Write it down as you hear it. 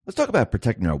Let's talk about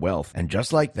protecting our wealth. And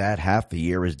just like that, half the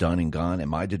year is done and gone,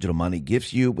 and My Digital Money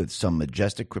gifts you with some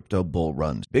majestic crypto bull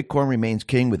runs. Bitcoin remains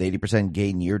king with 80%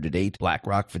 gain year to date.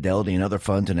 BlackRock, Fidelity, and other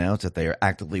funds announced that they are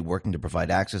actively working to provide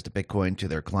access to Bitcoin to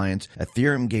their clients.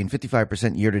 Ethereum gained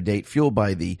 55% year to date, fueled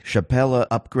by the Shapella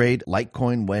upgrade.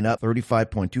 Litecoin went up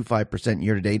 35.25%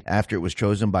 year to date after it was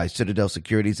chosen by Citadel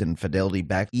Securities and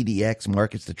Fidelity-backed EDX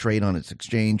markets to trade on its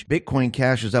exchange. Bitcoin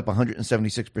Cash is up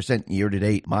 176% year to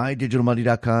date.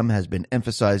 MyDigitalMoney.com has been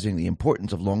emphasizing the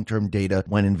importance of long-term data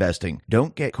when investing.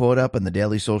 Don't get caught up in the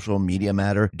daily social media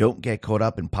matter. Don't get caught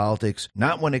up in politics.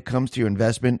 Not when it comes to your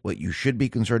investment. What you should be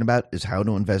concerned about is how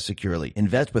to invest securely.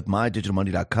 Invest with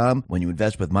MyDigitalMoney.com. When you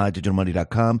invest with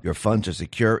MyDigitalMoney.com, your funds are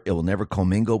secure. It will never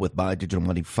commingle with My Digital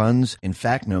Money funds. In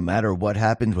fact, no matter what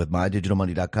happens with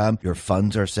MyDigitalMoney.com, your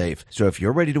funds are safe. So if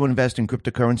you're ready to invest in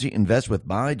cryptocurrency, invest with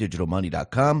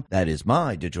MyDigitalMoney.com. That is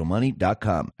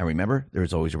MyDigitalMoney.com. And remember, there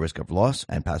is always a risk of loss,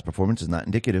 and past performance is not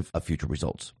indicative of future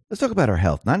results. Let's talk about our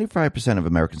health. 95% of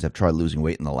Americans have tried losing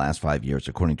weight in the last 5 years,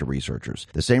 according to researchers.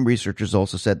 The same researchers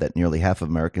also said that nearly half of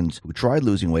Americans who tried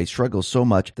losing weight struggle so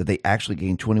much that they actually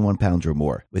gain 21 pounds or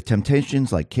more. With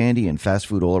temptations like candy and fast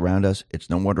food all around us, it's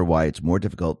no wonder why it's more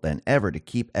difficult than ever to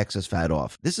keep excess fat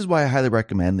off. This is why I highly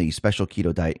recommend the special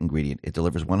keto diet ingredient. It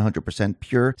delivers 100%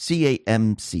 pure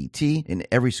CAMCT in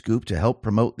every scoop to help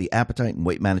promote the appetite and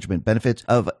weight management benefits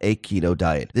of a keto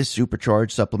diet. This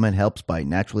supercharged supplement helps by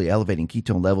naturally elevating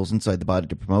ketone levels inside the body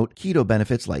to promote keto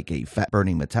benefits like a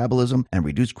fat-burning metabolism and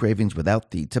reduce cravings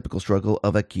without the typical struggle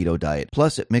of a keto diet.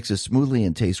 Plus, it mixes smoothly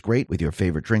and tastes great with your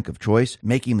favorite drink of choice,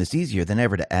 making this easier than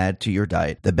ever to add to your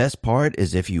diet. The best part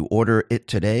is if you order it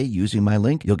today using my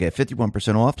link, you'll get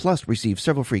 51% off, plus receive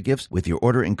several free gifts with your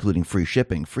order, including free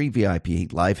shipping, free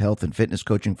VIP live health and fitness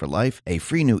coaching for life, a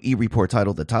free new e-report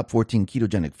titled The Top 14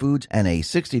 Ketogenic Foods, and a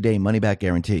 60-day money-back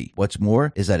guarantee. What's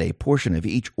more is that a portion of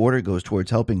each order goes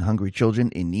towards helping hungry children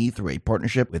in need through a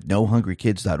partnership with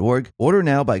NoHungryKids.org. Order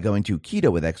now by going to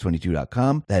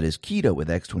KetoWithX22.com. That is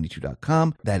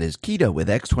KetoWithX22.com. That is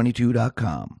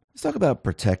KetoWithX22.com. Let's talk about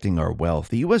protecting our wealth.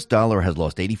 The U.S. dollar has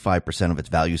lost 85% of its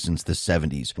value since the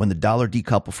 70s, when the dollar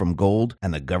decoupled from gold,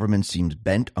 and the government seems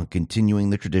bent on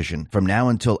continuing the tradition. From now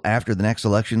until after the next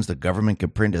elections, the government can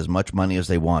print as much money as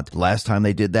they want. The last time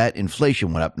they did that,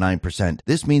 inflation went up 9%.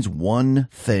 This means one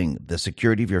thing: the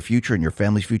security of your future and your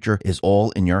family's future is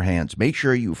all in your hands. Make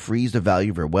sure you freeze the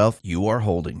value of your wealth you are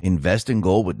holding. Invest in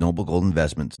gold with Noble Gold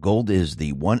Investments. Gold is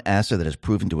the one asset that has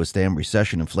proven to withstand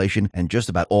recession, inflation, and just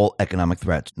about all economic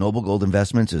threats. Noble Gold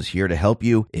Investments is here to help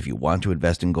you if you want to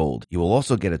invest in gold. You will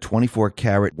also get a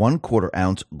 24-karat, 1/4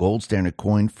 ounce gold standard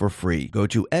coin for free. Go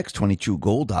to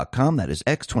x22gold.com, that is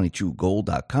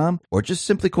x22gold.com, or just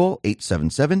simply call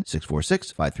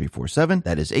 877-646-5347.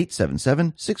 That is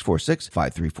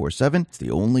 877-646-5347. It's the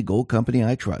only gold company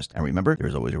I trust. And remember, there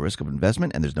is always a risk of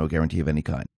investment, and there's no guarantee of any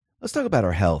kind. Let's talk about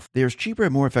our health. There's cheaper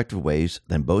and more effective ways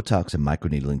than Botox and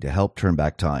microneedling to help turn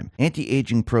back time.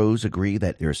 Anti-aging pros agree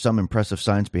that there is some impressive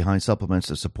science behind supplements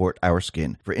to support our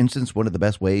skin. For instance, one of the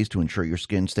best ways to ensure your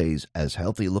skin stays as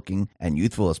healthy looking and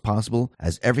youthful as possible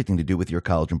has everything to do with your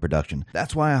collagen production.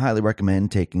 That's why I highly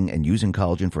recommend taking and using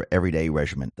collagen for everyday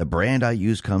regimen. The brand I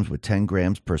use comes with 10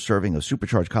 grams per serving of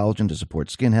supercharged collagen to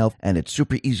support skin health, and it's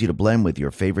super easy to blend with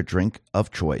your favorite drink of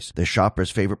choice. The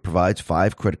shopper's favorite provides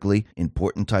 5 critically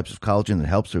important types of collagen that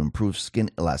helps to improve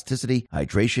skin elasticity,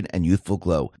 hydration, and youthful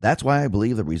glow. That's why I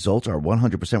believe the results are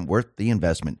 100% worth the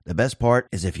investment. The best part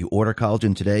is if you order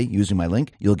collagen today using my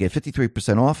link, you'll get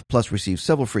 53% off, plus receive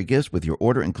several free gifts with your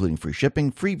order, including free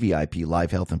shipping, free VIP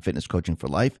live health and fitness coaching for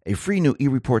life, a free new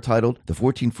e-report titled The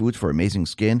 14 Foods for Amazing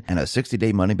Skin, and a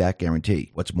 60-day money-back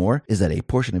guarantee. What's more is that a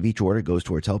portion of each order goes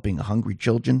towards helping hungry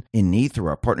children in need through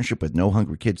our partnership with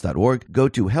NoHungryKids.org. Go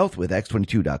to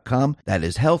healthwithx22.com. That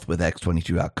is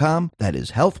healthwithx22.com. That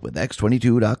is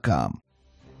healthwithx22.com.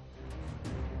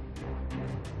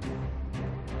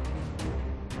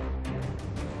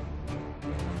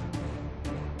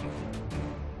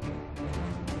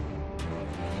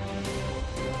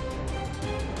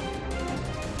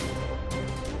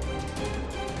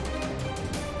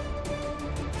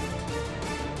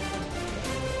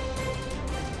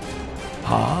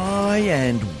 Hi,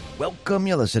 and welcome.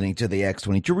 You're listening to the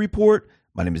X22 Report.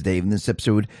 My name is Dave, and this is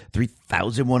episode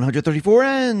 3134,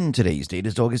 and today's date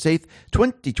is August 8th,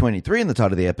 2023, and the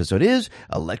title of the episode is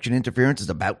Election Interference is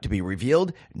About to be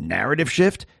Revealed, Narrative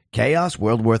Shift, Chaos,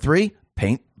 World War III,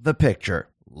 Paint the Picture.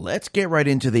 Let's get right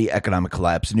into the economic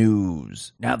collapse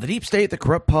news. Now, the deep state, the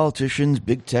corrupt politicians,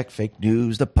 big tech, fake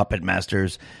news, the puppet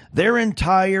masters, their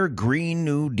entire Green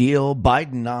New Deal,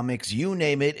 Bidenomics, you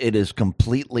name it, it is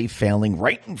completely failing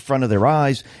right in front of their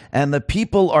eyes, and the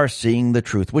people are seeing the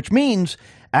truth, which means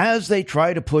as they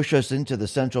try to push us into the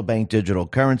central bank digital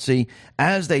currency,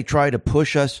 as they try to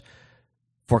push us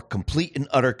for complete and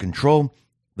utter control,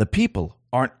 the people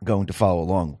aren't going to follow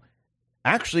along.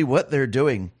 Actually, what they're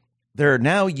doing, they're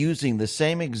now using the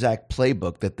same exact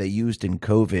playbook that they used in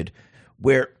COVID,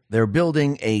 where they're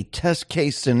building a test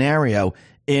case scenario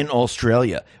in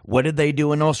Australia. What did they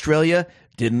do in Australia?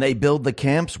 Didn't they build the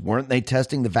camps? Weren't they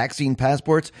testing the vaccine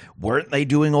passports? Weren't they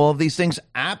doing all of these things?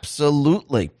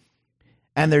 Absolutely.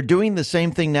 And they're doing the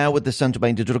same thing now with the central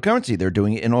bank digital currency. They're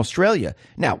doing it in Australia.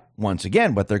 Now, once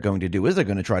again, what they're going to do is they're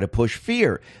going to try to push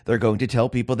fear. They're going to tell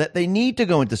people that they need to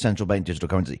go into central bank digital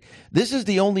currency. This is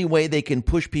the only way they can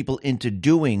push people into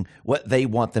doing what they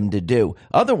want them to do.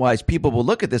 Otherwise, people will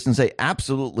look at this and say,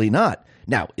 absolutely not.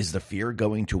 Now, is the fear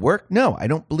going to work? No, I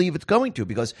don't believe it's going to,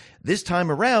 because this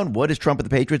time around, what is Trump and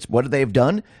the Patriots? What have they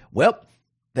done? Well,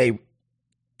 they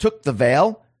took the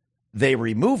veil, they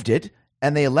removed it,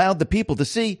 and they allowed the people to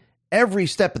see every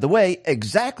step of the way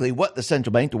exactly what the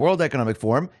central bank, the World Economic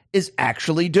Forum, is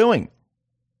actually doing.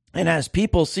 And as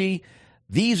people see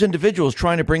these individuals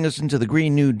trying to bring us into the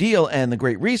Green New Deal and the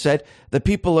Great Reset, the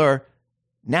people are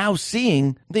now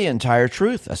seeing the entire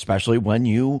truth, especially when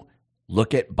you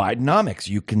look at Bidenomics.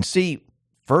 You can see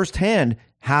firsthand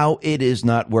how it is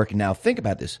not working. Now, think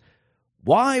about this.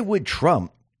 Why would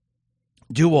Trump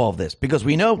do all of this? Because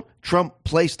we know Trump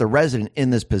placed the resident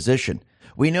in this position.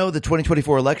 We know the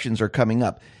 2024 elections are coming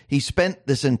up. He spent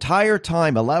this entire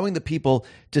time allowing the people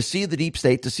to see the deep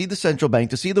state, to see the central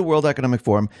bank, to see the World Economic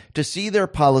Forum, to see their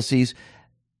policies.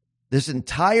 This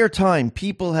entire time,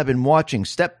 people have been watching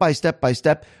step by step by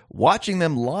step, watching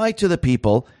them lie to the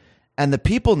people. And the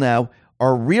people now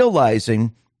are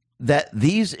realizing that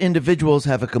these individuals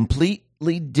have a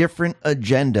completely different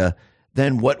agenda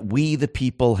than what we, the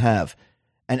people, have.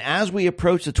 And as we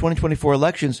approach the 2024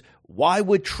 elections, why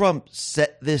would Trump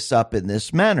set this up in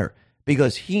this manner?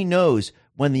 Because he knows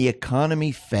when the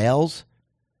economy fails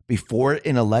before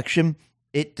an election,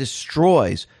 it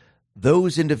destroys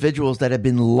those individuals that have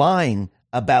been lying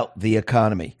about the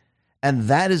economy. And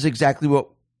that is exactly what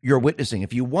you're witnessing.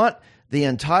 If you want the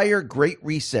entire Great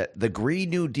Reset, the Green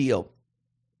New Deal,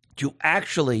 to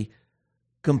actually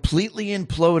completely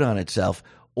implode on itself,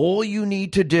 all you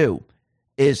need to do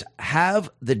is have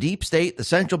the deep state, the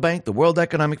central bank, the World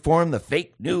Economic Forum, the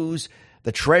fake news,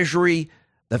 the Treasury,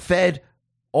 the Fed,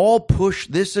 all push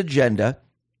this agenda,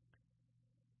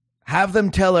 have them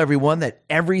tell everyone that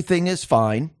everything is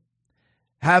fine,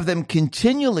 have them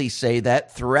continually say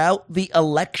that throughout the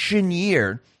election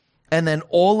year, and then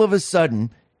all of a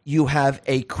sudden you have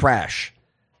a crash.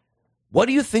 What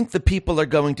do you think the people are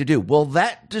going to do? Will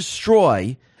that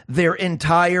destroy their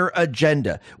entire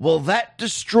agenda? Will that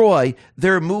destroy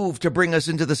their move to bring us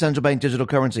into the central bank digital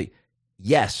currency?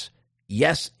 Yes.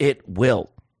 Yes, it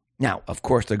will. Now, of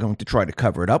course, they're going to try to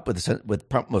cover it up with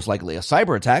most likely a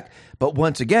cyber attack. But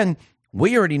once again,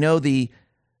 we already know the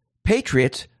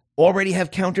Patriots already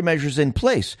have countermeasures in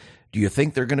place. Do you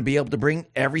think they're going to be able to bring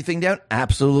everything down?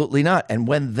 Absolutely not. And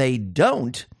when they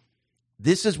don't,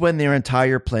 this is when their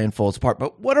entire plan falls apart.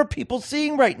 But what are people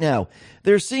seeing right now?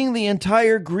 They're seeing the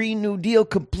entire Green New Deal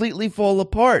completely fall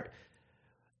apart.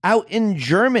 Out in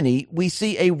Germany, we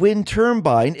see a wind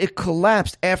turbine. It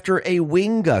collapsed after a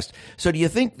wind gust. So do you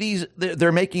think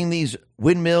they're making these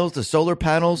windmills, the solar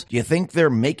panels? Do you think they're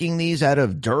making these out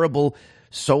of durable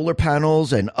solar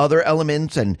panels and other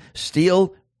elements and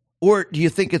steel? Or do you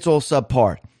think it's all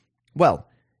subpar? Well,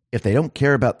 if they don't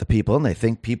care about the people and they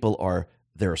think people are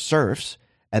their serfs,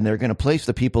 and they're going to place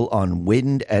the people on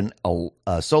wind and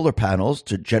solar panels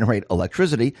to generate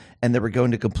electricity, and they were going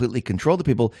to completely control the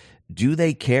people, do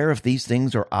they care if these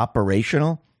things are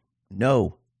operational?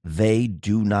 No, they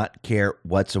do not care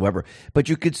whatsoever. But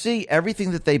you could see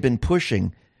everything that they've been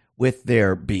pushing with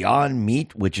their Beyond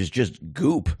Meat, which is just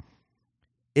goop.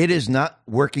 It is not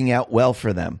working out well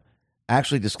for them.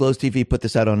 Actually, Disclosed TV put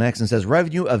this out on X and says,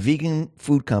 revenue of vegan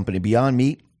food company Beyond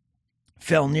Meat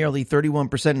fell nearly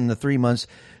 31% in the 3 months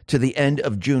to the end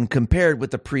of June compared with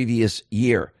the previous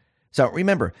year. So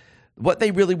remember, what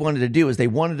they really wanted to do is they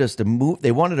wanted to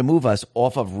move us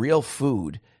off of real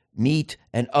food, meat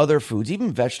and other foods,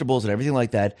 even vegetables and everything like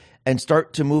that, and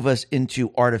start to move us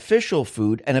into artificial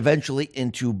food and eventually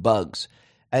into bugs.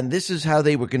 And this is how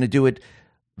they were going to do it,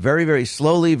 very, very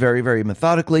slowly, very, very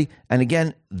methodically. And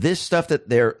again, this stuff that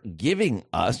they're giving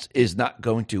us is not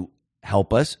going to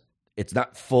help us. It's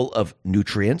not full of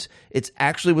nutrients. It's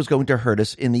actually was going to hurt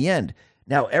us in the end.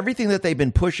 Now, everything that they've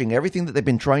been pushing, everything that they've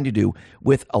been trying to do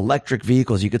with electric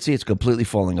vehicles, you can see it's completely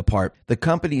falling apart. The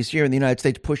companies here in the United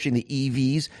States pushing the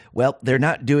EVs, well, they're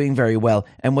not doing very well.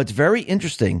 And what's very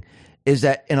interesting is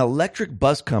that an electric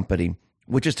bus company,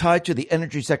 which is tied to the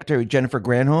Energy Secretary Jennifer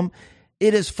Granholm,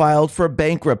 it has filed for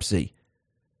bankruptcy.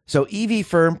 So EV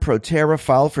firm Proterra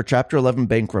filed for Chapter 11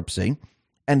 bankruptcy,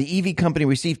 and the EV company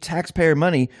received taxpayer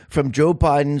money from Joe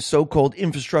Biden's so-called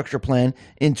infrastructure plan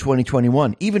in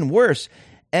 2021. Even worse,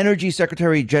 Energy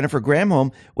Secretary Jennifer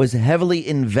Granholm was heavily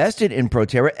invested in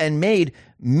Proterra and made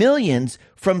millions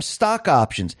from stock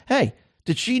options. Hey,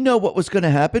 did she know what was going to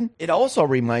happen? It also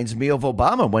reminds me of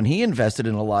Obama when he invested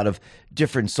in a lot of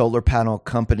different solar panel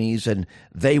companies and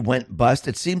they went bust.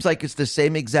 It seems like it's the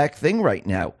same exact thing right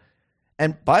now.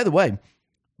 And by the way,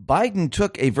 Biden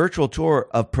took a virtual tour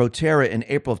of Proterra in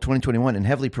April of 2021 and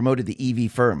heavily promoted the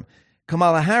EV firm.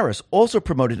 Kamala Harris also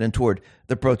promoted and toured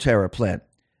the Proterra plant.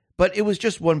 But it was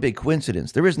just one big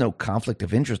coincidence. There is no conflict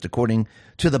of interest according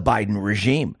to the Biden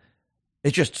regime.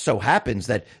 It just so happens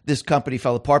that this company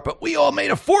fell apart, but we all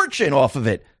made a fortune off of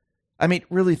it. I mean,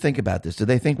 really think about this. Do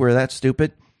they think we're that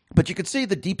stupid? But you could see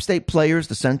the deep state players,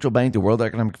 the central bank, the World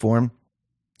Economic Forum,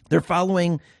 they're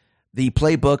following the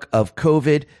playbook of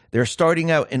COVID. They're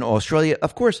starting out in Australia.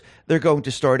 Of course, they're going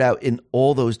to start out in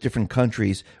all those different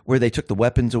countries where they took the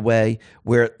weapons away,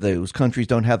 where those countries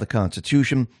don't have the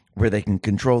constitution, where they can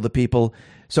control the people.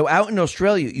 So out in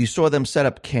Australia, you saw them set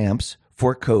up camps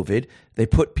for COVID. They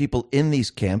put people in these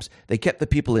camps. They kept the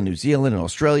people in New Zealand and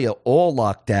Australia all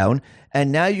locked down.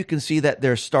 And now you can see that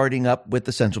they're starting up with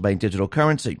the central bank digital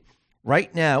currency.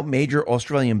 Right now, major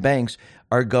Australian banks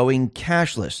are going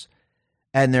cashless,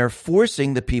 and they're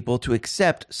forcing the people to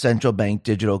accept central bank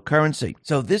digital currency.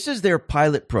 So this is their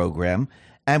pilot program.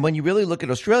 And when you really look at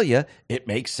Australia, it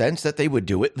makes sense that they would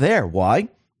do it there. Why?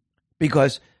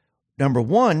 Because, number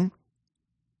one,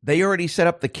 they already set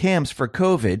up the camps for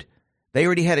COVID. They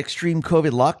already had extreme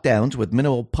COVID lockdowns with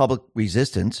minimal public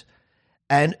resistance.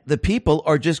 And the people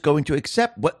are just going to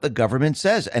accept what the government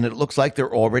says. And it looks like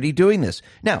they're already doing this.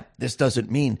 Now, this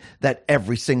doesn't mean that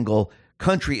every single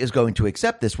country is going to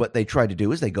accept this. What they try to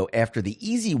do is they go after the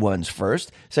easy ones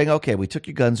first, saying, okay, we took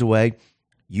your guns away.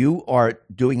 You are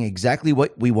doing exactly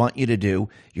what we want you to do.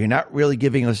 You're not really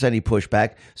giving us any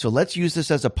pushback. So let's use this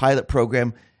as a pilot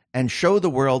program and show the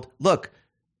world, look,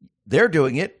 they're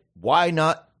doing it. Why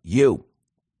not you?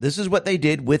 This is what they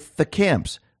did with the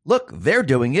camps. Look, they're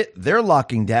doing it. They're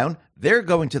locking down. They're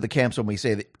going to the camps when we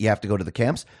say that you have to go to the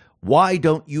camps. Why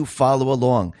don't you follow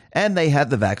along? And they had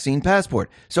the vaccine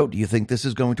passport. So do you think this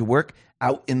is going to work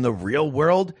out in the real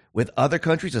world with other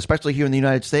countries, especially here in the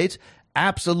United States?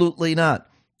 Absolutely not.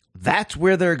 That's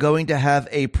where they're going to have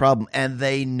a problem, and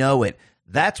they know it.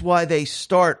 That's why they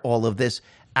start all of this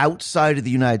outside of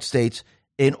the United States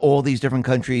in all these different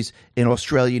countries, in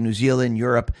Australia, New Zealand,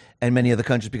 Europe, and many other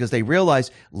countries, because they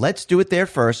realize, let's do it there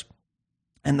first.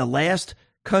 And the last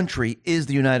country is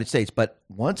the United States. But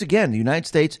once again, the United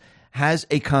States has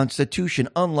a constitution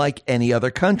unlike any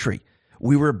other country.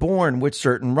 We were born with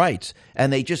certain rights,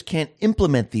 and they just can't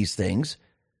implement these things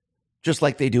just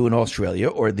like they do in Australia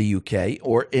or the UK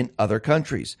or in other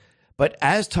countries. But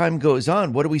as time goes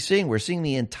on, what are we seeing? We're seeing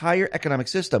the entire economic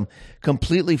system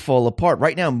completely fall apart.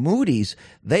 Right now, Moody's,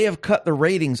 they have cut the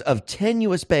ratings of 10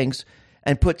 U.S. banks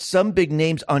and put some big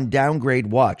names on downgrade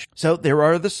watch. So there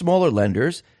are the smaller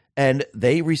lenders, and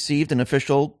they received an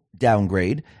official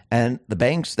downgrade. And the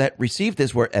banks that received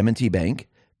this were M&T Bank,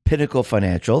 Pinnacle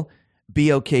Financial,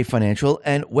 BOK Financial,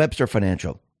 and Webster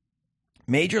Financial.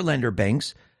 Major lender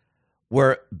banks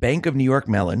were Bank of New York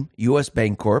Mellon, U.S.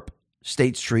 Bancorp,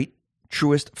 State Street,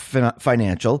 Truist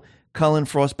Financial,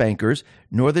 Cullen/Frost Bankers,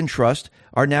 Northern Trust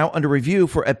are now under review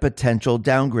for a potential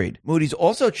downgrade. Moody's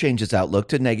also changed its outlook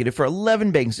to negative for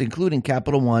 11 banks, including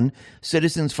Capital One,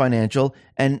 Citizens Financial,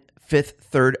 and Fifth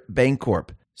Third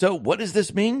Bancorp. So what does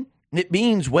this mean? It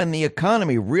means when the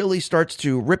economy really starts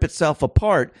to rip itself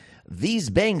apart, these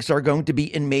banks are going to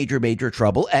be in major, major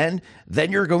trouble, and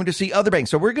then you're going to see other banks.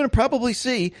 So we're going to probably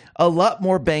see a lot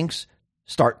more banks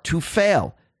start to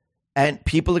fail. And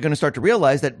people are going to start to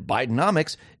realize that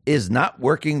Bidenomics is not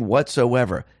working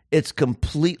whatsoever. It's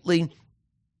completely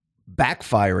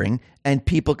backfiring, and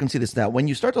people can see this. Now, when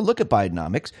you start to look at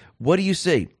Bidenomics, what do you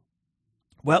see?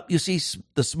 Well, you see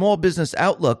the small business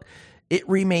outlook, it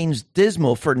remains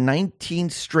dismal for 19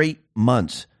 straight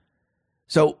months.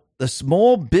 So the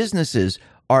small businesses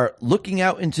are looking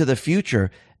out into the future,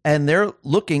 and they're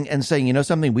looking and saying, you know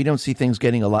something, we don't see things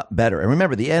getting a lot better. And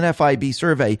remember, the NFIB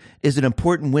survey is an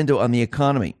important window on the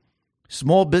economy.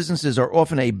 Small businesses are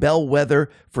often a bellwether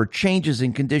for changes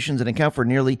in conditions and account for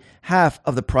nearly half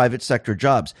of the private sector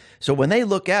jobs. So when they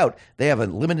look out, they have a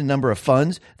limited number of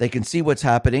funds. They can see what's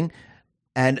happening,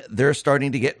 and they're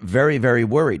starting to get very, very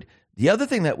worried. The other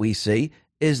thing that we see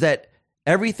is that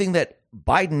everything that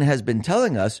Biden has been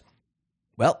telling us,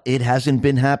 well, it hasn't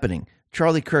been happening.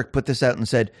 Charlie Kirk put this out and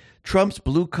said, Trump's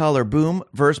blue-collar boom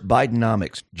versus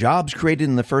Bidenomics. Jobs created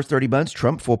in the first 30 months,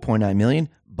 Trump 4.9 million,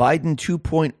 Biden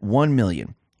 2.1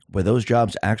 million. Were those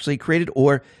jobs actually created,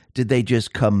 or did they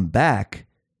just come back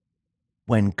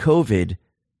when COVID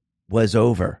was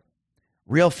over?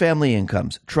 Real family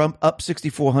incomes, Trump up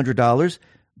 $6,400,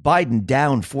 Biden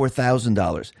down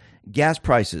 $4,000. Gas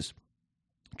prices,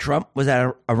 Trump was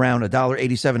at around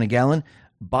 $1.87 a gallon,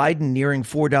 Biden nearing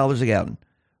 $4 a gallon.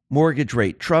 Mortgage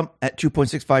rate, Trump at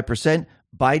 2.65%,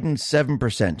 Biden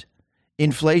 7%.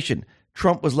 Inflation,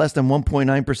 Trump was less than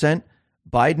 1.9%,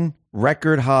 Biden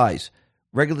record highs.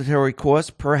 Regulatory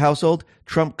costs per household,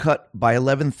 Trump cut by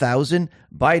 11,000,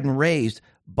 Biden raised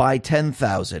by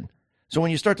 10,000. So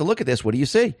when you start to look at this, what do you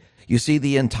see? You see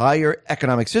the entire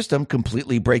economic system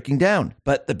completely breaking down.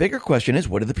 But the bigger question is,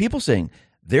 what are the people seeing?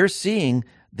 They're seeing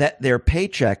that their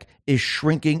paycheck is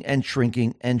shrinking and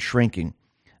shrinking and shrinking.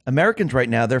 Americans right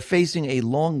now, they're facing a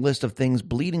long list of things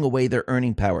bleeding away their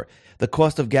earning power. The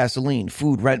cost of gasoline,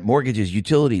 food, rent, mortgages,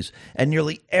 utilities, and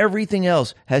nearly everything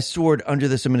else has soared under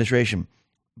this administration.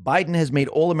 Biden has made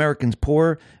all Americans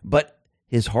poorer, but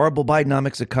his horrible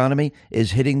Bidenomics economy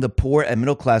is hitting the poor and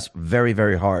middle class very,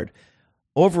 very hard.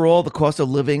 Overall, the cost of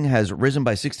living has risen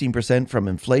by 16% from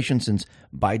inflation since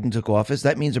Biden took office.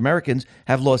 That means Americans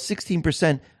have lost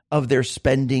 16% of their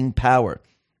spending power.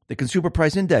 The Consumer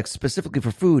Price Index, specifically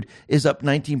for food, is up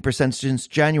 19% since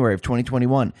January of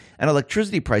 2021, and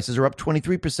electricity prices are up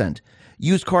 23%.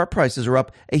 Used car prices are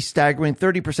up a staggering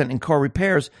 30%, and car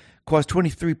repairs cost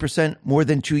 23% more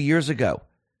than 2 years ago.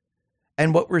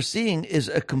 And what we're seeing is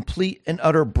a complete and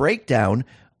utter breakdown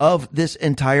of this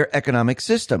entire economic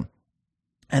system.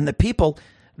 And the people,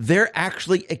 they're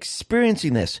actually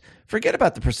experiencing this. Forget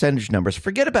about the percentage numbers.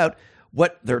 Forget about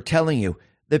what they're telling you.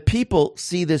 The people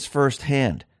see this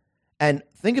firsthand. And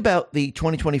think about the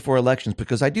 2024 elections,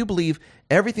 because I do believe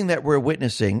everything that we're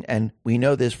witnessing, and we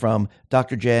know this from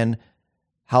Dr. Jan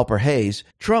Halper Hayes,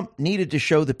 Trump needed to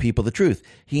show the people the truth.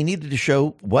 He needed to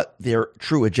show what their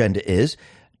true agenda is,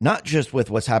 not just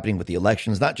with what's happening with the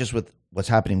elections, not just with what's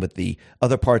happening with the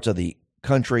other parts of the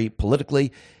country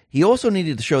politically. He also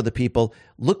needed to show the people,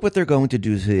 look what they're going to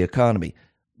do to the economy.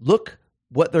 Look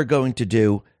what they're going to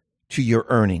do to your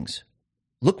earnings.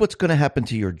 Look what's going to happen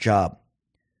to your job.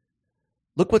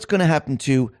 Look what's going to happen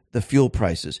to the fuel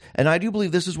prices. And I do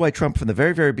believe this is why Trump, from the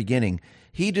very, very beginning,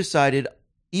 he decided,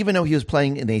 even though he was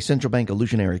playing in a central bank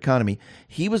illusionary economy,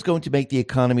 he was going to make the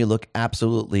economy look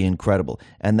absolutely incredible.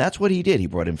 And that's what he did. He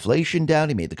brought inflation down.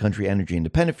 He made the country energy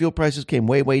independent. Fuel prices came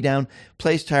way, way down,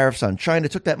 placed tariffs on China,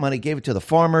 took that money, gave it to the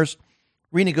farmers,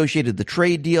 renegotiated the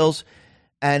trade deals,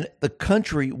 and the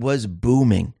country was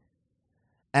booming.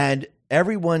 And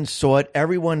everyone saw it.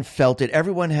 Everyone felt it.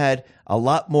 Everyone had a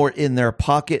lot more in their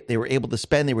pocket. They were able to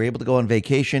spend. They were able to go on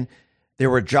vacation. There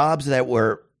were jobs that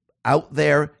were out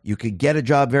there. You could get a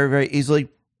job very, very easily.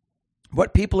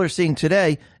 What people are seeing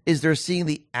today is they're seeing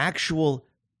the actual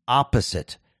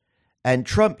opposite. And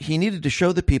Trump, he needed to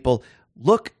show the people,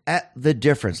 look at the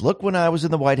difference. Look when I was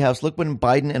in the White House. Look when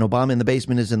Biden and Obama in the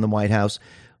basement is in the White House.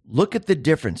 Look at the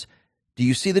difference. Do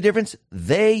you see the difference?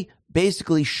 They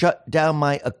basically shut down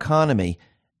my economy,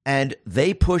 and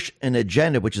they push an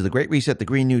agenda, which is the Great Reset, the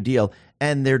Green New Deal,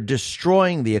 and they're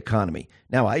destroying the economy.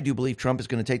 Now, I do believe Trump is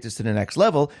going to take this to the next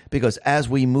level, because as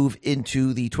we move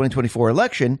into the 2024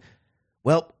 election,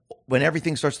 well, when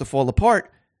everything starts to fall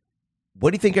apart,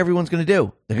 what do you think everyone's going to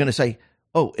do? They're going to say,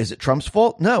 oh, is it Trump's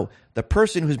fault? No, the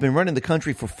person who's been running the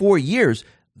country for 4 years,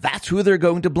 that's who they're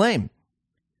going to blame.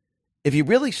 If you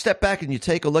really step back and you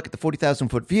take a look at the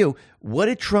 40,000-foot view, what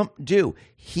did Trump do?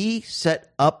 He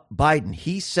set up Biden.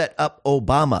 He set up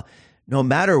Obama. No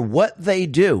matter what they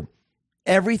do,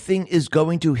 everything is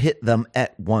going to hit them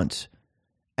at once.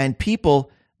 And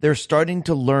people, they're starting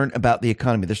to learn about the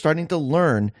economy. They're starting to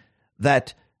learn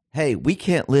that, hey, we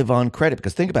can't live on credit.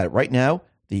 Because think about it. Right now,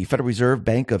 the Federal Reserve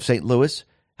Bank of St. Louis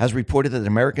has reported that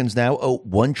Americans now owe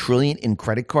 $1 trillion in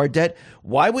credit card debt.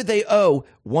 Why would they owe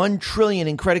 $1 trillion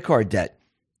in credit card debt?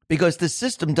 Because the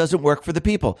system doesn't work for the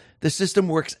people. The system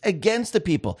works against the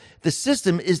people. The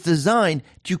system is designed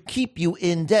to keep you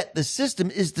in debt. The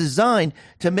system is designed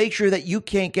to make sure that you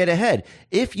can't get ahead.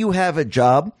 If you have a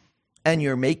job and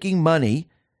you're making money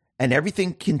and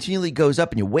everything continually goes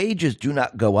up and your wages do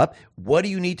not go up, what do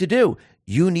you need to do?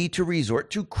 You need to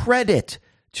resort to credit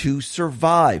to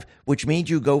survive, which means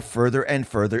you go further and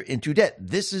further into debt.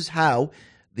 This is how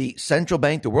the central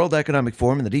bank, the World Economic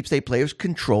Forum, and the deep state players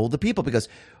control the people, because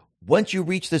once you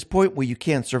reach this point where you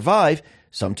can't survive,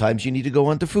 sometimes you need to go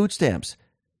onto food stamps.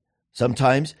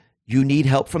 Sometimes you need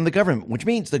help from the government, which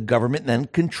means the government then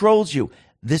controls you.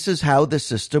 This is how the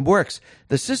system works.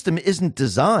 The system isn't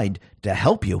designed to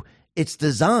help you. It's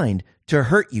designed to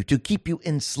hurt you, to keep you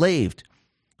enslaved,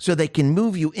 so they can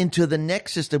move you into the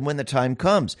next system when the time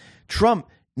comes. Trump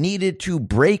needed to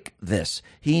break this.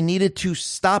 He needed to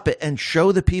stop it and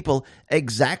show the people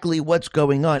exactly what's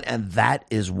going on. And that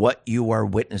is what you are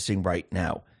witnessing right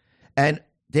now. And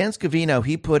Dan Scavino,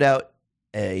 he put out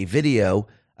a video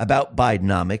about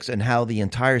Bidenomics and how the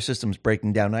entire system is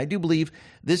breaking down. And I do believe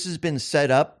this has been set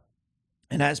up.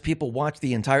 And as people watch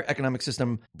the entire economic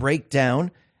system break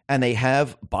down, and they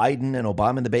have Biden and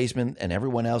Obama in the basement and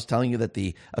everyone else telling you that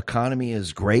the economy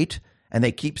is great, and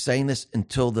they keep saying this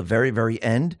until the very, very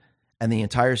end, and the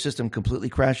entire system completely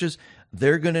crashes,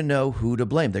 they're going to know who to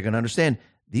blame. They're going to understand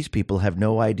these people have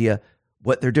no idea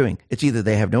what they're doing. It's either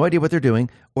they have no idea what they're doing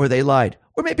or they lied,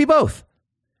 or maybe both.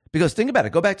 Because think about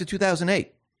it. Go back to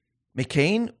 2008.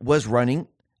 McCain was running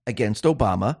against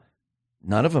Obama.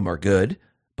 None of them are good,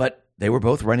 but they were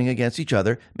both running against each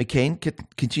other. McCain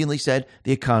continually said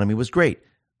the economy was great.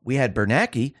 We had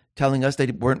Bernanke telling us they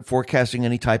weren't forecasting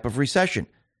any type of recession.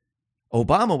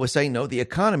 Obama was saying, no, the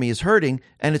economy is hurting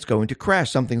and it's going to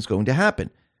crash. Something's going to happen.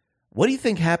 What do you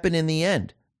think happened in the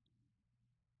end?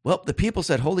 Well, the people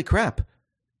said, holy crap.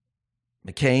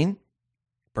 McCain,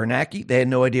 Bernanke, they had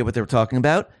no idea what they were talking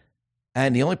about.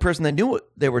 And the only person that knew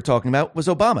what they were talking about was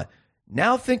Obama.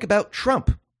 Now think about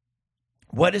Trump.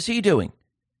 What is he doing?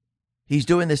 He's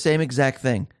doing the same exact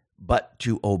thing, but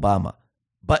to Obama,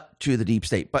 but to the deep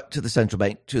state, but to the central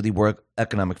bank, to the World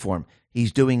Economic Forum.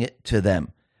 He's doing it to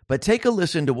them. But take a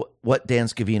listen to what Dan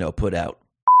Scavino put out.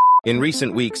 In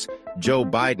recent weeks, Joe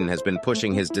Biden has been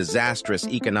pushing his disastrous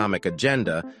economic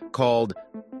agenda called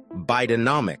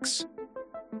Bidenomics.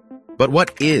 But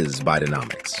what is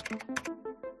Bidenomics?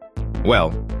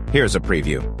 Well, here's a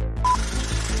preview.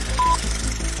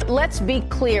 Let's be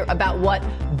clear about what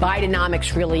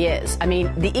Bidenomics really is. I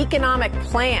mean, the economic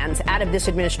plans out of this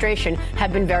administration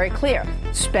have been very clear.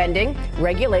 Spending,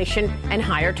 regulation, and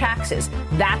higher taxes.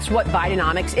 That's what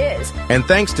Bidenomics is. And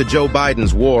thanks to Joe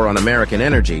Biden's war on American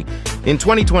energy, in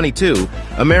 2022,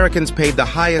 Americans paid the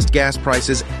highest gas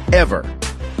prices ever,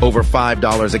 over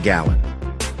 $5 a gallon.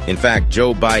 In fact,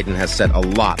 Joe Biden has set a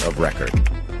lot of records,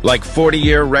 like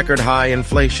 40-year record high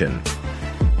inflation,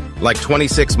 like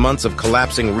 26 months of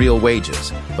collapsing real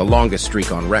wages, the longest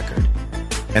streak on record.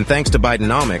 And thanks to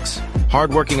Bidenomics,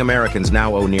 hardworking Americans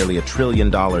now owe nearly $1 trillion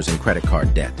in credit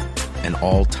card debt, an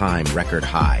all-time record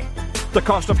high. The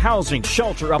cost of housing,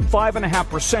 shelter up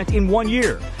 5.5% in 1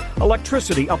 year.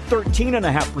 Electricity up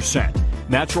 13.5%.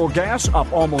 Natural gas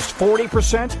up almost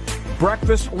 40%.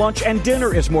 Breakfast, lunch, and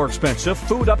dinner is more expensive.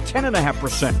 Food up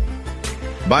 10.5%.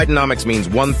 Bidenomics means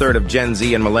 1/3 of Gen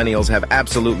Z and millennials have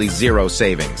absolutely zero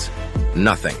savings.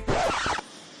 Nothing.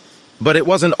 But it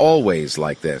wasn't always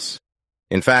like this.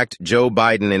 In fact, Joe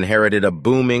Biden inherited a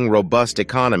booming, robust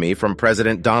economy from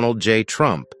President Donald J.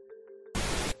 Trump.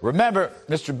 Remember,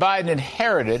 Mr. Biden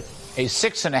inherited a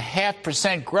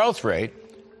 6.5% growth rate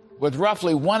with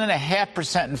roughly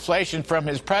 1.5% inflation from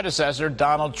his predecessor,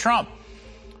 Donald Trump.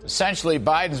 Essentially,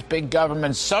 Biden's big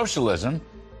government socialism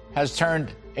has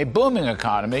turned a booming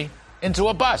economy into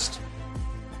a bust.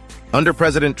 Under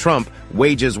President Trump,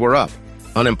 wages were up,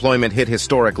 unemployment hit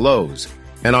historic lows,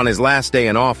 and on his last day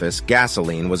in office,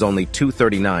 gasoline was only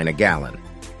 $2.39 a gallon.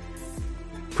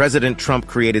 President Trump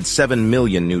created 7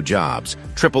 million new jobs,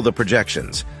 triple the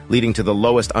projections, leading to the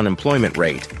lowest unemployment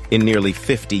rate in nearly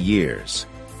 50 years.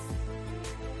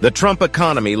 The Trump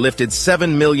economy lifted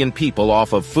 7 million people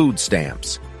off of food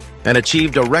stamps and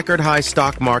achieved a record-high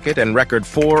stock market and record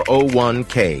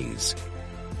 401ks.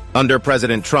 Under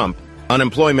President Trump,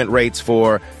 unemployment rates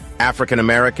for African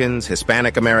Americans,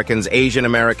 Hispanic Americans, Asian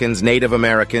Americans, Native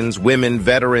Americans, women,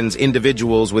 veterans,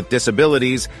 individuals with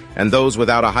disabilities, and those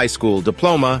without a high school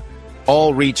diploma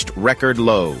all reached record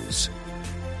lows.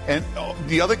 And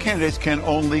the other candidates can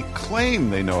only claim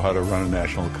they know how to run a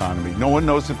national economy. No one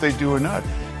knows if they do or not.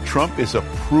 Trump is a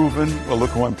proven, well, look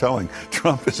who I'm telling.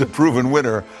 Trump is a proven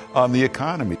winner on the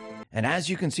economy. And as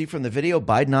you can see from the video,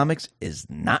 Bidenomics is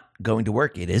not going to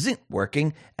work. It isn't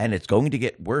working, and it's going to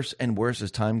get worse and worse as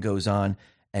time goes on.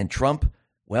 And Trump,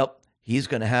 well, he's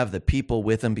going to have the people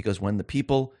with him, because when the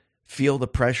people feel the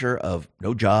pressure of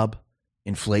no job,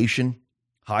 inflation,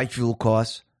 high fuel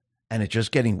costs, and it's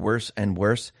just getting worse and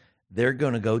worse, they're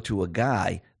going to go to a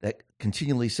guy that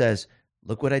continually says,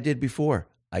 look what I did before.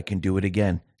 I can do it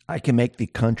again. I can make the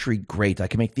country great. I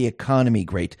can make the economy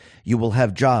great. You will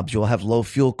have jobs. You will have low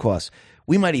fuel costs.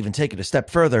 We might even take it a step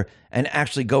further and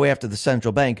actually go after the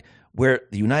central bank, where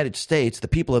the United States, the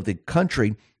people of the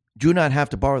country, do not have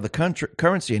to borrow the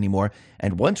currency anymore.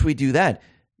 And once we do that,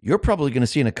 you're probably going to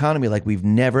see an economy like we've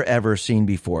never, ever seen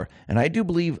before. And I do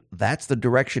believe that's the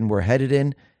direction we're headed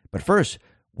in. But first,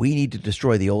 we need to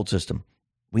destroy the old system.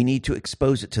 We need to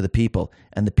expose it to the people,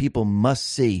 and the people must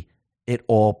see it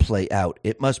all play out.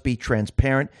 It must be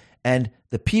transparent, and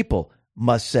the people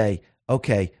must say,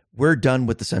 okay, we're done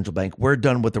with the central bank. We're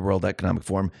done with the World Economic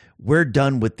Forum. We're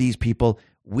done with these people.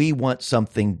 We want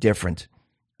something different.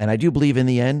 And I do believe in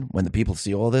the end, when the people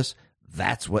see all this,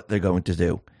 that's what they're going to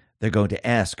do. They're going to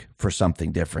ask for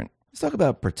something different. Let's talk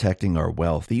about protecting our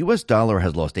wealth. The U.S. dollar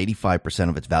has lost 85%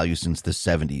 of its value since the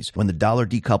 70s, when the dollar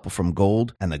decoupled from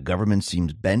gold, and the government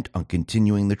seems bent on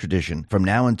continuing the tradition. From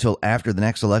now until after the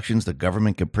next elections, the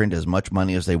government can print as much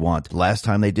money as they want. The last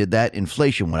time they did that,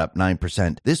 inflation went up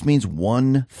 9%. This means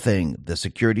one thing: the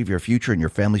security of your future and your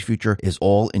family's future is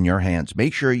all in your hands.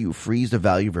 Make sure you freeze the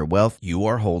value of your wealth you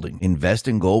are holding. Invest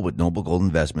in gold with Noble Gold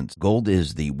Investments. Gold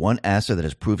is the one asset that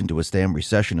has proven to withstand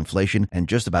recession, inflation, and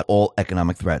just about all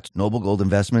economic threats. Noble Gold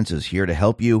Investments is here to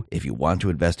help you if you want to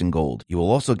invest in gold. You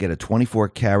will also get a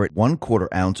 24-karat, 1/4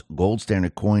 ounce gold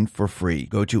standard coin for free.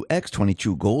 Go to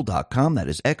x22gold.com, that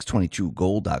is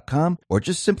x22gold.com, or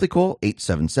just simply call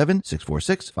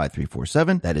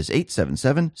 877-646-5347. That is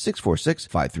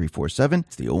 877-646-5347.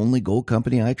 It's the only gold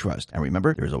company I trust. And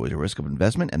remember, there's always a risk of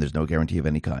investment, and there's no guarantee of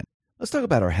any kind. Let's talk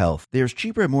about our health. There's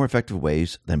cheaper and more effective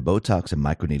ways than Botox and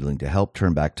microneedling to help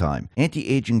turn back time.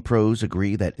 Anti-aging pros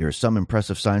agree that there is some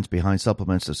impressive science behind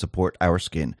supplements to support our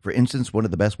skin. For instance, one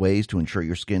of the best ways to ensure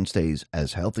your skin stays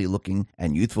as healthy looking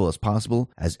and youthful as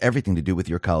possible has everything to do with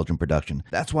your collagen production.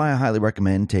 That's why I highly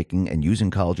recommend taking and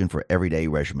using collagen for everyday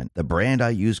regimen. The brand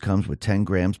I use comes with 10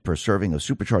 grams per serving of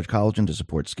supercharged collagen to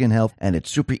support skin health, and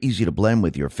it's super easy to blend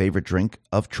with your favorite drink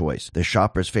of choice. The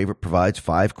shopper's favorite provides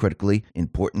 5 critically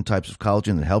important types of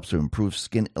collagen that helps to improve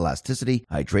skin elasticity,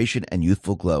 hydration, and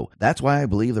youthful glow. That's why I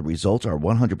believe the results are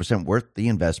 100% worth the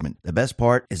investment. The best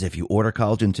part is if you order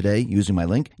collagen today using my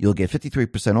link, you'll get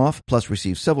 53% off, plus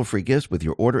receive several free gifts with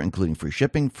your order, including free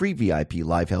shipping, free VIP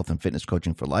live health and fitness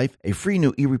coaching for life, a free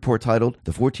new e-report titled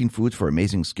The 14 Foods for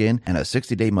Amazing Skin, and a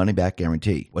 60-day money-back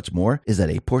guarantee. What's more is that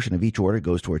a portion of each order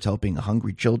goes towards helping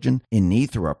hungry children in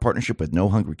need through our partnership with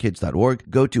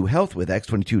NoHungryKids.org. Go to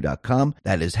healthwithx22.com.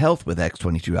 That is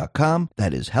healthwithx22.com.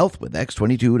 That is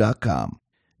healthwithx22.com.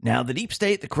 Now, the deep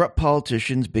state, the corrupt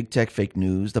politicians, big tech, fake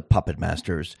news, the puppet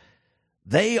masters,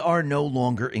 they are no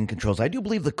longer in control. I do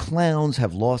believe the clowns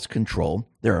have lost control.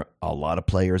 There are a lot of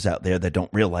players out there that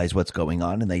don't realize what's going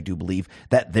on, and they do believe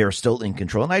that they're still in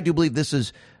control. And I do believe this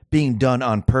is being done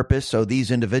on purpose. So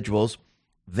these individuals,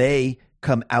 they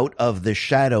come out of the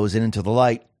shadows and into the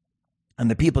light, and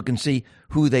the people can see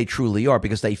who they truly are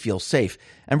because they feel safe.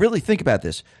 And really think about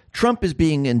this. Trump is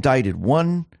being indicted,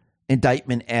 one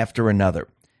indictment after another.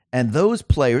 And those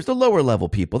players, the lower level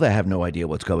people that have no idea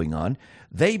what's going on,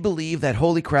 they believe that,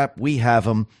 holy crap, we have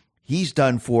him. He's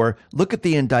done for. Look at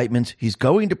the indictments. He's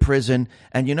going to prison.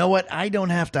 And you know what? I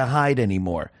don't have to hide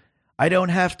anymore. I don't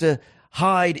have to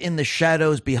hide in the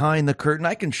shadows behind the curtain.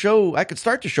 I can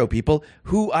start to show people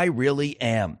who I really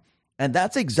am. And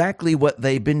that's exactly what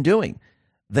they've been doing.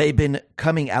 They've been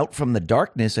coming out from the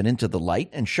darkness and into the light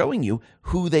and showing you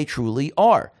who they truly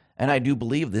are. And I do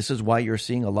believe this is why you're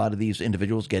seeing a lot of these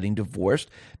individuals getting divorced,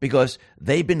 because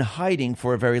they've been hiding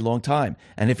for a very long time.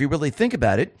 And if you really think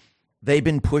about it, they've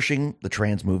been pushing the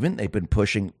trans movement. They've been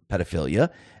pushing pedophilia,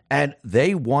 and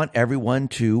they want everyone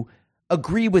to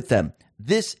agree with them.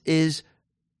 This is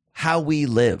how we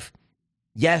live.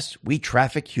 Yes, we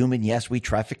traffic human. Yes, we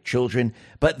traffic children.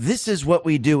 But this is what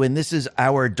we do, and this is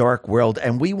our dark world.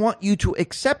 And we want you to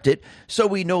accept it so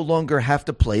we no longer have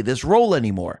to play this role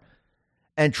anymore.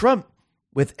 And Trump,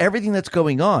 with everything that's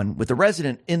going on, with the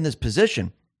president in this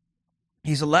position,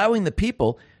 he's allowing the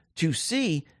people to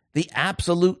see the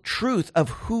absolute truth of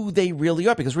who they really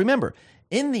are. Because remember,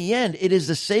 in the end, it is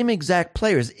the same exact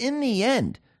players. In the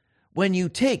end, when you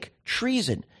take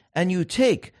treason and you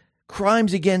take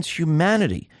crimes against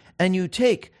humanity, and you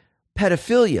take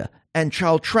pedophilia and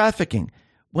child trafficking,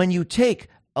 when you take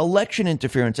election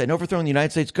interference and overthrowing the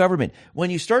United States government, when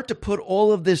you start to put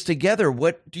all of this together,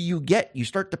 what do you get? You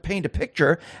start to paint a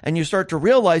picture, and you start to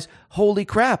realize, holy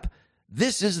crap,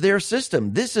 this is their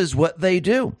system. This is what they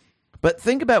do. But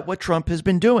think about what Trump has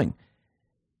been doing.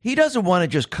 He doesn't want to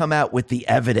just come out with the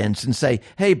evidence and say,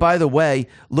 hey, by the way,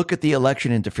 look at the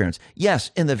election interference. Yes,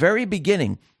 in the very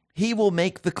beginning, he will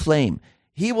make the claim.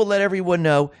 He will let everyone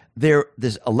know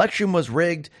this election was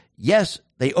rigged. Yes,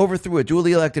 they overthrew a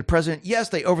duly elected president. Yes,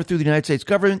 they overthrew the United States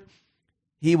government.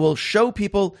 He will show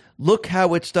people, look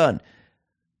how it's done.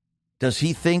 Does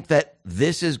he think that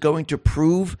this is going to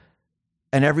prove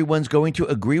and everyone's going to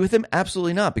agree with him?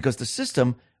 Absolutely not, because the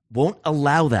system won't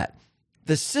allow that.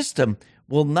 The system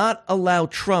will not allow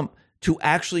Trump to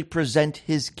actually present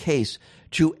his case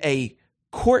to a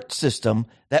court system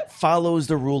that follows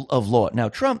the rule of law. Now,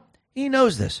 Trump, he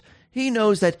knows this. He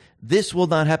knows that this will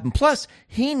not happen. Plus,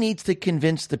 he needs to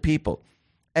convince the people.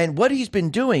 And what he's been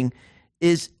doing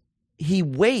is he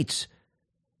waits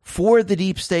for the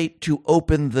deep state to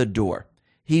open the door.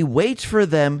 He waits for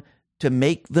them to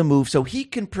make the move so he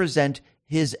can present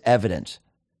his evidence.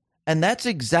 And that's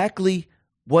exactly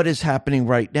what is happening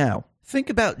right now. Think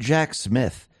about Jack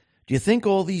Smith. Do you think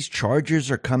all these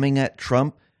charges are coming at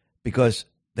Trump because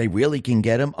they really can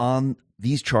get him on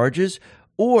these charges?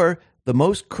 Or the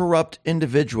most corrupt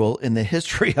individual in the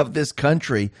history of this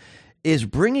country is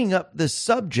bringing up the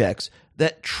subjects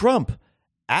that Trump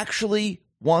actually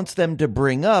wants them to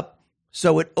bring up,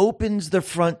 so it opens the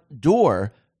front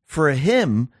door for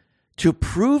him to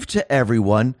prove to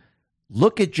everyone,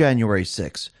 look at January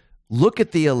 6th, look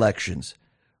at the elections,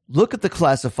 look at the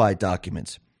classified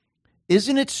documents.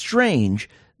 Isn't it strange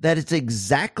that it's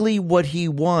exactly what he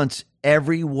wants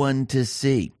everyone to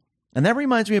see? And that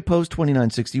reminds me of Post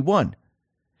 2961.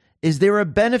 Is there a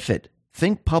benefit,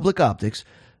 think public optics,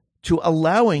 to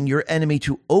allowing your enemy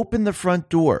to open the front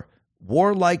door,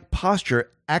 warlike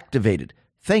posture activated?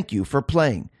 Thank you for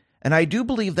playing. And I do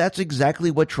believe that's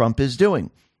exactly what Trump is doing.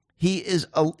 He's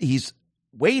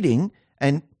waiting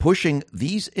and pushing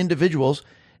these individuals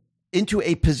into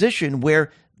a position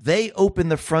where they open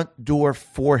the front door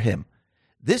for him.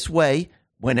 This way,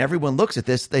 when everyone looks at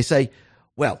this, they say,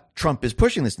 well, Trump is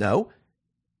pushing this. No,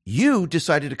 you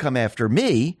decided to come after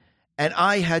me, and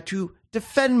I had to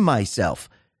defend myself.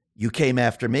 You came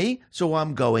after me, so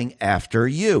I'm going after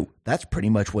you. That's pretty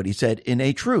much what he said in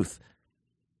A Truth.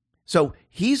 So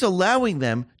he's allowing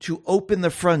them to open the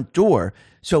front door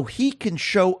so he can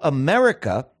show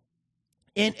America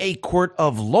in a court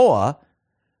of law,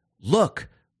 look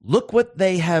what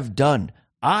they have done.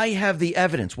 I have the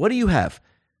evidence. What do you have?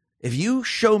 If you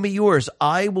show me yours,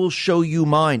 I will show you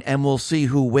mine, and we'll see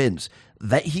who wins.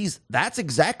 That's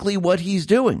exactly what he's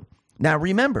doing. Now,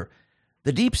 remember,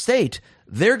 the deep state,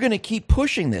 they're going to keep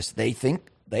pushing this. They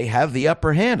think they have the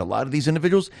upper hand. A lot of these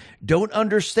individuals don't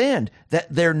understand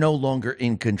that they're no longer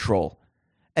in control.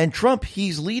 And Trump,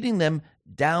 he's leading them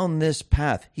down this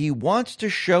path. He wants to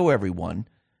show everyone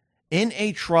in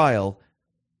a trial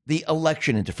the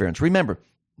election interference. Remember,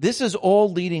 this is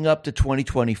all leading up to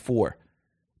 2024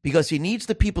 because he needs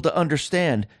the people to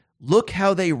understand, look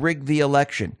how they rigged the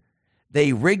election.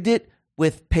 They rigged it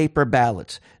with paper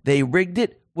ballots. They rigged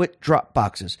it with drop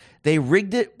boxes. They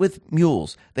rigged it with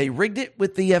mules. They rigged it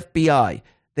with the FBI.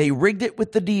 They rigged it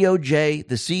with the DOJ,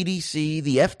 the CDC,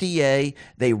 the FDA.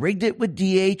 They rigged it with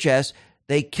DHS.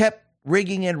 They kept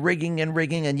rigging and rigging and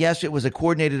rigging. And yes, it was a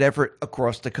coordinated effort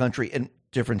across the country in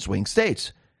different swing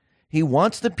states. He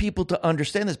wants the people to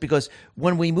understand this because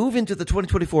when we move into the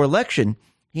 2024 election,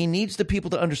 he needs the people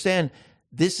to understand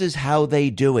this is how they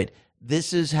do it.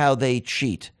 This is how they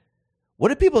cheat.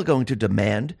 What are people going to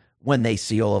demand when they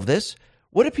see all of this?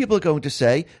 What are people going to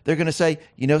say? They're going to say,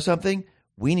 you know something?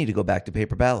 We need to go back to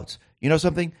paper ballots. You know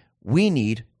something? We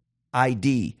need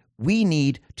ID. We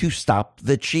need to stop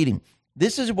the cheating.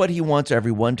 This is what he wants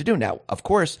everyone to do. Now, of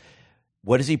course,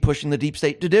 what is he pushing the deep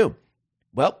state to do?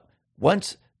 Well,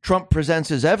 once Trump presents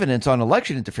his evidence on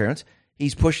election interference,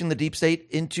 he's pushing the deep state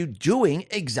into doing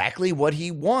exactly what he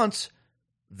wants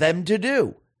them to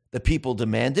do. The people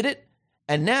demanded it,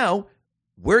 and now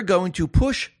we're going to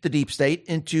push the deep state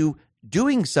into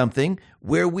doing something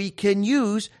where we can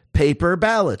use paper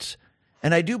ballots.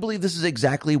 And I do believe this is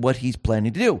exactly what he's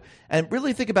planning to do. And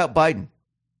really think about Biden.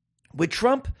 Would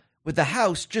Trump, with the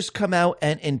House, just come out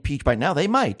and impeach Biden? Now, they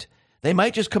might. They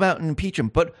might just come out and impeach him.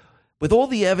 But with all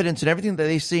the evidence and everything that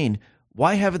they've seen,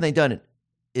 why haven't they done it?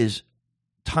 Is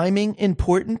timing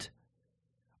important?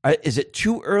 Is it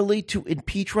too early to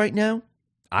impeach right now?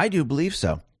 I do believe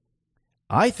so.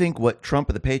 I think what Trump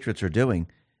and the Patriots are doing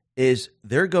is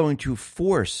they're going to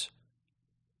force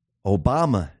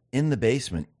Obama in the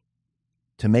basement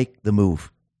to make the move.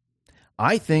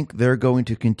 I think they're going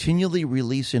to continually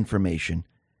release information,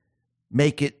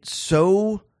 make it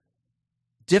so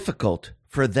difficult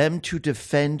for them to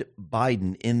defend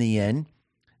Biden in the end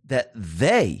that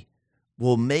they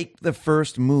will make the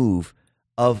first move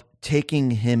of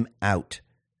taking him out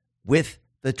with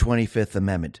the 25th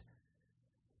Amendment.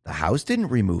 The House didn't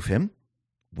remove him.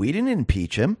 We didn't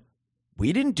impeach him.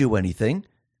 We didn't do anything.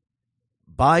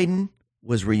 Biden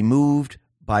was removed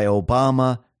by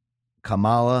Obama,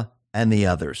 Kamala, and the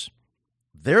others.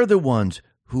 They're the ones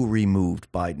who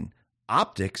removed Biden.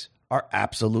 Optics are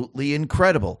absolutely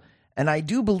incredible. And I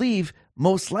do believe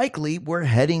most likely we're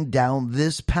heading down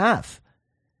this path.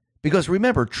 Because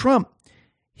remember, Trump,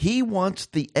 he wants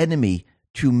the enemy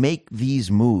to make these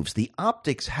moves. The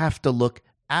optics have to look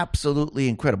absolutely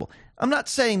incredible. I'm not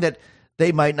saying that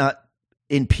they might not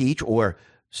impeach or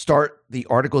start the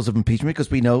articles of impeachment,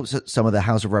 because we know some of the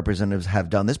House of Representatives have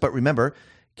done this. But remember,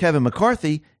 Kevin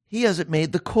McCarthy, he hasn't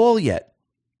made the call yet.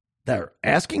 They're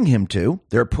asking him to,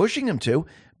 they're pushing him to,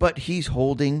 but he's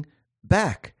holding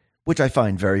back, which I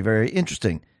find very, very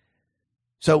interesting.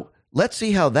 So let's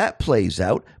see how that plays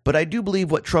out. But I do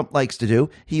believe what Trump likes to do,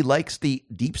 he likes the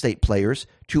deep state players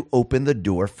to open the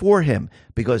door for him,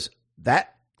 because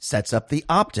that sets up the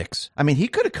optics. I mean, he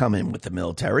could have come in with the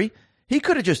military. He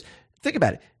could have just, think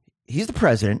about it. He's the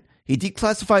president. He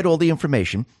declassified all the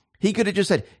information. He could have just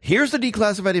said, here's the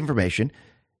declassified information.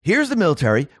 Here's the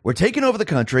military. We're taking over the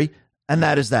country. And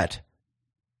that is that.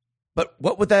 But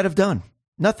what would that have done?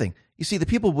 Nothing. You see, the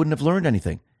people wouldn't have learned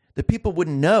anything. The people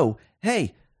wouldn't know,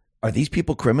 hey, are these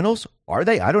people criminals? Are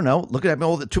they? I don't know. Look at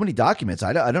all the too many documents.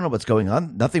 I don't know what's going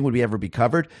on. Nothing would ever be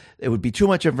covered. It would be too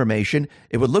much information.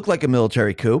 It would look like a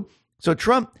military coup. So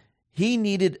Trump, he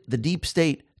needed the deep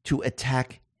state to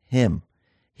attack him.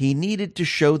 He needed to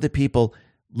show the people,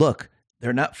 look,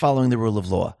 they're not following the rule of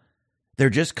law. They're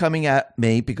just coming at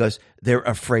me because they're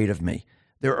afraid of me.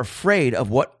 They're afraid of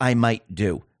what I might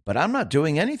do. But I'm not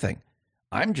doing anything.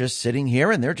 I'm just sitting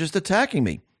here and they're just attacking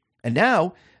me. And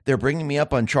now they're bringing me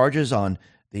up on charges on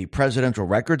the Presidential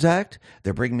Records Act.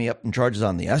 They're bringing me up in charges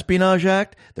on the Espionage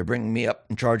Act. They're bringing me up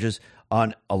in charges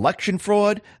on election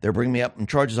fraud. They're bringing me up in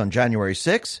charges on January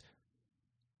 6th.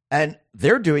 And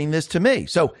they're doing this to me.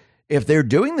 So if they're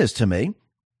doing this to me,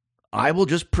 I will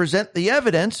just present the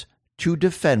evidence to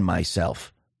defend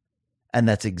myself. And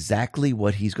that's exactly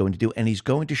what he's going to do. And he's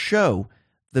going to show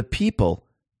the people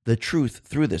the truth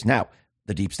through this. Now,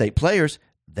 the deep state players,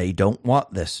 they don't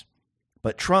want this.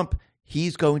 But Trump,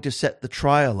 he's going to set the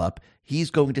trial up.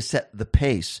 He's going to set the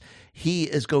pace. He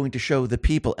is going to show the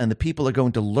people, and the people are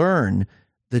going to learn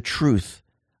the truth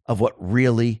of what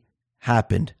really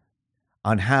happened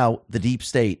on how the deep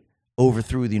state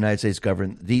overthrew the United States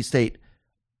government. The deep state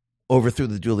overthrew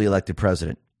the duly elected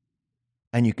president.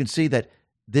 And you can see that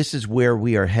this is where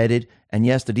we are headed. And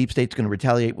yes, the deep state's going to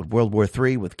retaliate with World War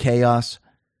III, with chaos,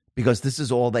 because this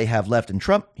is all they have left. And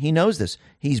Trump, he knows this.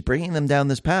 He's bringing them down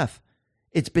this path.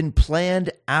 It's been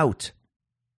planned out.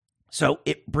 So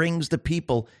it brings the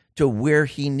people to where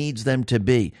he needs them to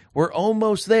be. We're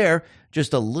almost there,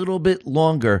 just a little bit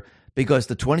longer, because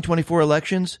the 2024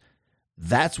 elections,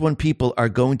 that's when people are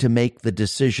going to make the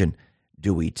decision.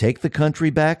 Do we take the country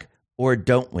back or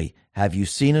don't we? Have you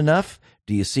seen enough?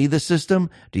 Do you see the system?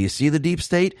 Do you see the deep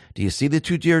state? Do you see the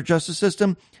two-tier justice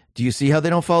system? Do you see how they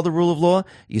don't follow the rule of law?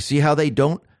 You see how they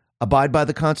don't abide by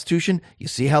the Constitution? You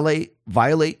see how they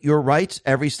violate your rights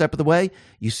every step of the way?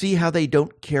 You see how they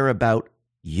don't care about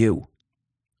you,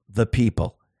 the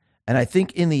people. And I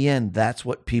think in the end, that's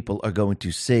what people are going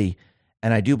to see.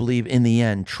 And I do believe in the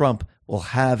end, Trump will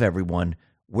have everyone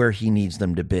where he needs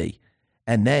them to be.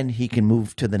 And then he can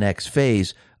move to the next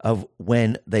phase of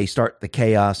when they start the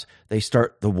chaos, they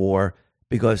start the war,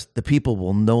 because the people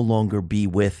will no longer be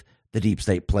with the deep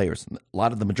state players. A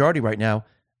lot of the majority right now,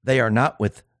 they are not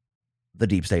with the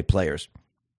deep state players.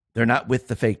 They're not with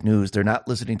the fake news. They're not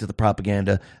listening to the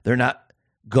propaganda. They're not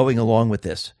going along with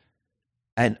this.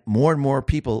 And more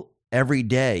people every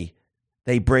day,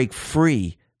 they break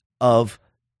free of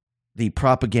the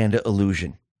propaganda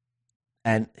illusion.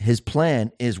 And his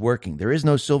plan is working. There is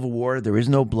no civil war. There is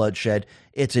no bloodshed.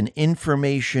 It's an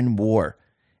information war.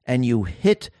 And you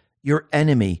hit your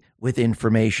enemy with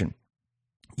information.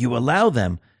 You allow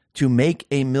them to make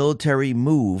a military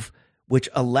move, which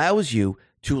allows you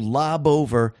to lob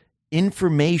over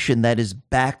information that is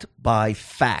backed by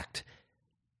fact.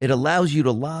 It allows you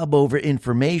to lob over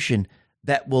information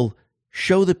that will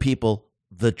show the people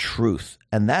the truth.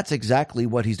 And that's exactly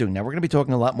what he's doing. Now, we're going to be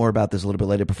talking a lot more about this a little bit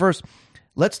later. But first,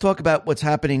 let's talk about what's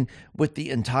happening with the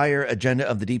entire agenda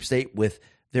of the deep state with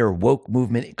their woke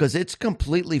movement, because it's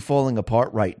completely falling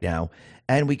apart right now.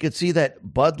 And we could see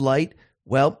that Bud Light,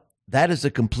 well, that is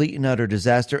a complete and utter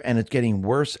disaster, and it's getting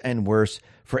worse and worse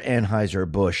for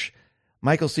Anheuser-Busch.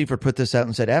 Michael Seifert put this out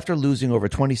and said, after losing over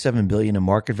 $27 billion in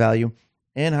market value,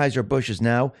 Anheuser-Busch is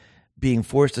now being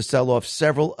forced to sell off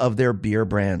several of their beer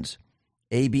brands.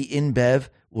 AB InBev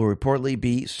will reportedly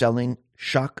be selling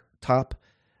Shock Top,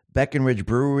 Breckenridge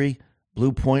Brewery,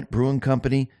 Blue Point Brewing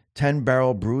Company, 10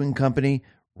 Barrel Brewing Company,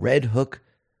 Red Hook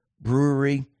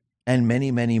Brewery, and many,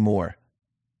 many more.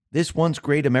 This once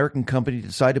great American company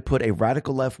decided to put a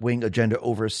radical left-wing agenda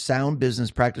over sound business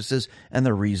practices, and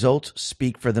the results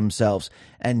speak for themselves.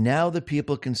 And now the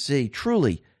people can see,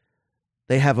 truly,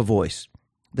 they have a voice.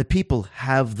 The people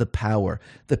have the power.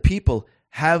 The people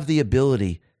have the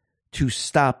ability to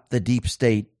stop the deep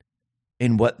state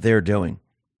in what they're doing.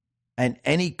 And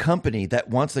any company that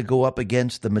wants to go up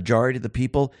against the majority of the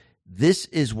people, this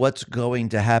is what's going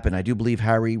to happen. I do believe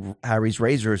Harry's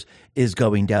Razors is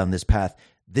going down this path.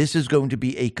 This is going to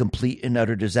be a complete and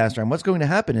utter disaster. And what's going to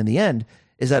happen in the end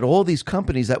is that all these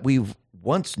companies that we've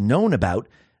once known about,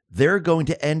 they're going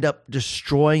to end up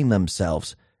destroying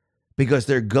themselves because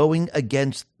they're going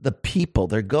against the people.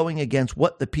 They're going against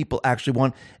what the people actually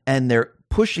want, and they're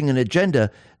pushing an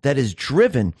agenda that is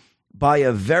driven by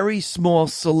a very small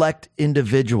select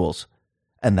individuals,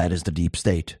 and that is the deep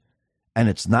state. And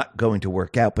it's not going to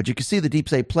work out. But you can see the deep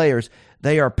state players,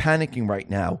 they are panicking right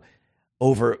now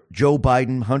over Joe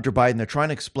Biden, Hunter Biden. They're trying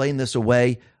to explain this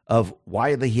away of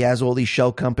why he has all these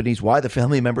shell companies, why the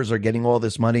family members are getting all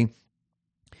this money,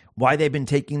 why they've been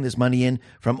taking this money in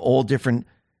from all different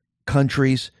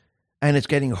countries. And it's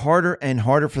getting harder and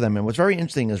harder for them. And what's very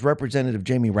interesting is Representative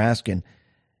Jamie Raskin,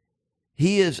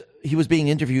 he was being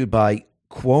interviewed by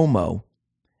Cuomo,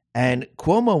 and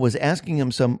Cuomo was asking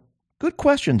him some good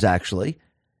questions, actually.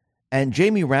 And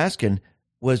Jamie Raskin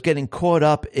was getting caught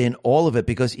up in all of it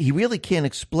because he really can't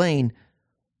explain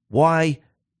why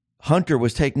Hunter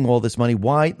was taking all this money,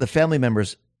 why the family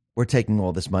members were taking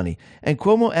all this money. And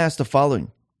Cuomo asked the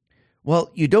following: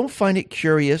 well, you don't find it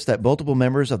curious that multiple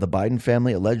members of the Biden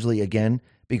family allegedly, again,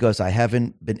 because I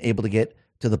haven't been able to get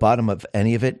to the bottom of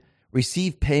any of it,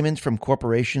 receive payments from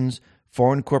corporations,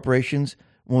 foreign corporations,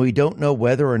 when we don't know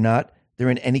whether or not they're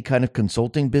in any kind of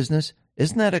consulting business?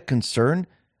 Isn't that a concern?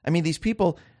 I mean, these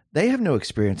people, they have no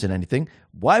experience in anything.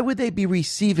 Why would they be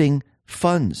receiving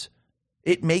funds?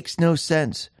 It makes no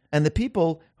sense. And the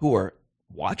people who are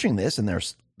watching this and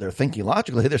they're thinking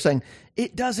logically, they're saying,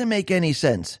 it doesn't make any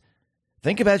sense.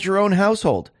 Think about your own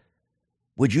household.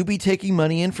 Would you be taking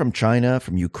money in from China,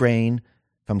 from Ukraine,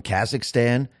 from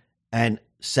Kazakhstan, and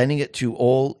sending it to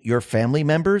all your family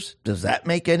members? Does that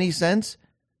make any sense?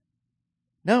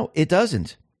 No, it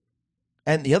doesn't.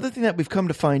 And the other thing that we've come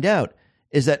to find out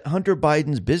is that Hunter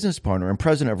Biden's business partner and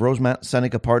president of Rosemount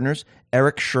Seneca Partners,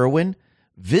 Eric Sherwin,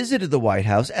 visited the White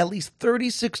House at least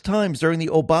 36 times during the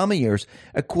Obama years,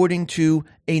 according to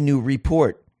a new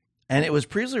report. And it was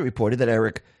previously reported that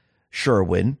Eric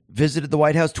Sherwin visited the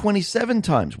White House 27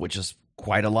 times, which is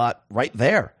quite a lot right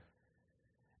there.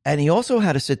 And he also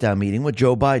had a sit-down meeting with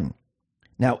Joe Biden.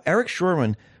 Now, Eric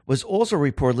Sherwin was also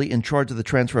reportedly in charge of the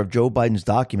transfer of Joe Biden's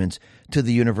documents to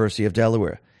the University of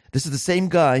Delaware. This is the same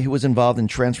guy who was involved in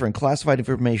transferring classified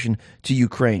information to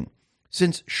Ukraine.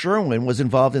 Since Sherwin was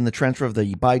involved in the transfer of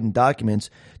the Biden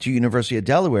documents to University of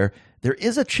Delaware, there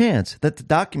is a chance that the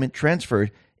document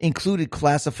transferred included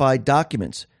classified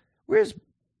documents. Where's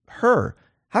Her?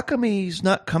 How come he's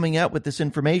not coming out with this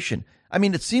information? I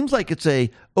mean, it seems like it's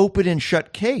a open and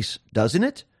shut case, doesn't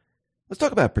it? Let's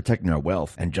talk about protecting our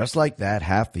wealth. And just like that,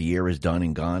 half the year is done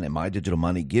and gone, and My Digital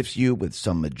Money gifts you with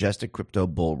some majestic crypto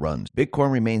bull runs.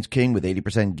 Bitcoin remains king with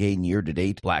 80% gain year to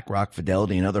date. BlackRock,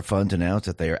 Fidelity, and other funds announced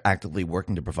that they are actively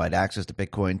working to provide access to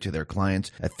Bitcoin to their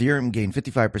clients. Ethereum gained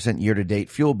 55% year to date,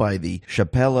 fueled by the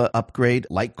Shapella upgrade.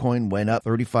 Litecoin went up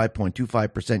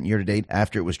 35.25% year to date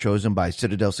after it was chosen by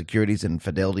Citadel Securities and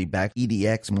Fidelity-backed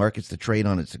EDX markets to trade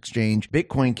on its exchange.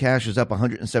 Bitcoin Cash is up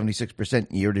 176%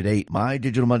 year to date.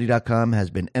 MyDigitalMoney.com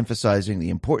has been emphasizing the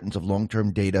importance of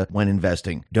long-term data when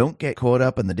investing. Don't get caught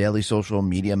up in the daily social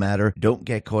media matter. Don't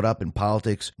get caught up in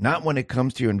politics. Not when it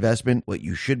comes to your investment. What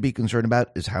you should be concerned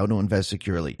about is how to invest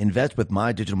securely. Invest with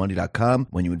MyDigitalMoney.com.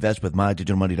 When you invest with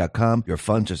MyDigitalMoney.com, your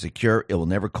funds are secure. It will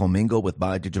never commingle with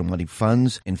My Digital Money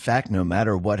funds. In fact, no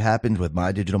matter what happens with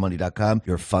MyDigitalMoney.com,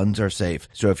 your funds are safe.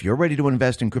 So if you're ready to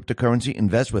invest in cryptocurrency,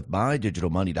 invest with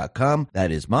MyDigitalMoney.com.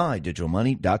 That is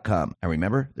MyDigitalMoney.com. And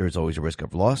remember, there is always a risk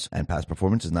of loss, and past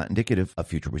performance is not indicative of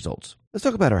future results. Let's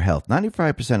talk about our health.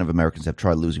 95% of Americans have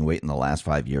tried losing weight in the last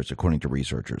 5 years, according to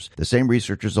researchers. The same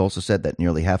researchers also said that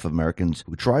nearly half of Americans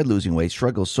who tried losing weight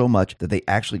struggle so much that they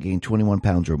actually gain 21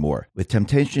 pounds or more. With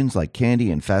temptations like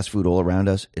candy and fast food all around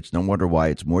us, it's no wonder why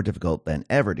it's more difficult than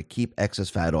ever to keep excess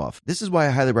fat off. This is why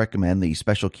I highly recommend the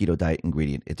Special Keto Diet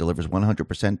ingredient. It delivers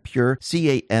 100% pure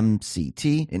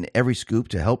CAMCT in every scoop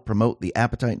to help promote the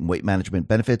appetite and weight management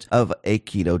benefits of a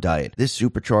keto diet. This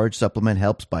supercharged supplement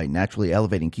helps by naturally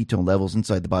elevating ketone levels levels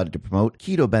inside the body to promote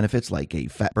keto benefits like a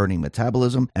fat-burning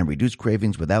metabolism and reduce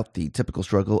cravings without the typical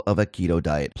struggle of a keto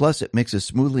diet. Plus, it mixes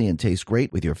smoothly and tastes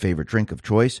great with your favorite drink of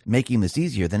choice, making this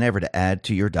easier than ever to add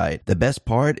to your diet. The best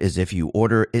part is if you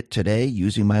order it today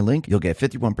using my link, you'll get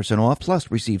 51% off,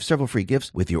 plus receive several free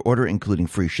gifts with your order, including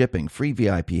free shipping, free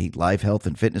VIP live health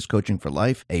and fitness coaching for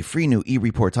life, a free new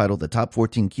e-report titled The Top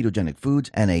 14 Ketogenic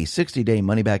Foods, and a 60-day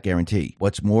money-back guarantee.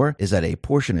 What's more is that a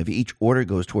portion of each order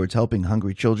goes towards helping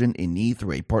hungry children in need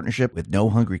through a partnership with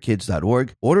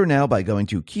NoHungryKids.org. Order now by going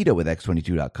to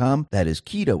KetoWithX22.com. That is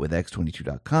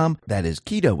KetoWithX22.com. That is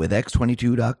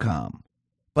KetoWithX22.com.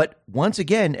 But once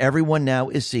again, everyone now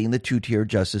is seeing the two-tier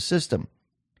justice system.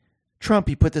 Trump,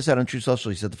 he put this out on Truth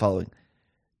Social. He said the following.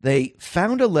 They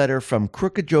found a letter from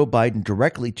crooked Joe Biden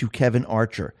directly to Kevin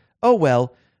Archer. Oh,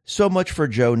 well, so much for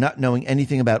Joe not knowing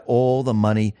anything about all the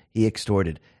money he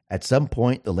extorted. At some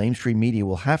point, the lamestream media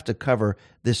will have to cover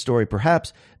this story,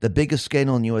 perhaps the biggest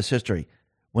scandal in U.S. history.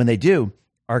 When they do,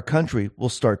 our country will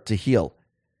start to heal.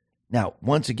 Now,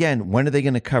 once again, when are they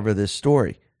going to cover this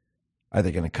story? Are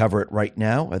they going to cover it right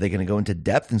now? Are they going to go into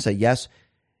depth and say, yes,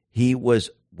 he was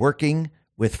working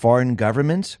with foreign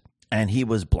governments and he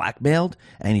was blackmailed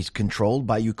and he's controlled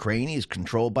by Ukraine, he's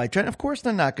controlled by China? Of course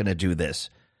they're not going to do this.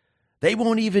 They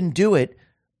won't even do it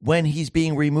when he's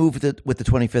being removed with the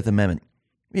 25th Amendment.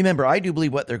 Remember, I do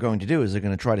believe what they're going to do is they're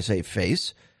going to try to save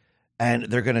face, and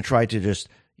they're going to try to just,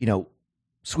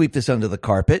 sweep this under the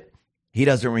carpet. He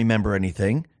doesn't remember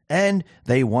anything. And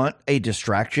they want a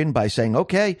distraction by saying,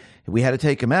 okay, we had to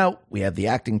take him out. We have the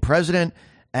acting president.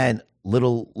 And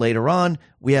little later on,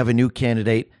 we have a new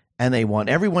candidate. And they want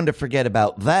everyone to forget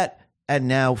about that and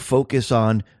now focus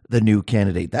on the new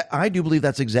candidate. I do believe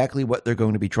that's exactly what they're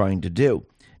going to be trying to do.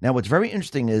 Now, what's very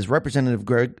interesting is Representative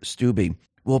Greg Steube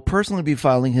will personally be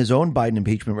filing his own Biden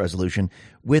impeachment resolution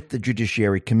with the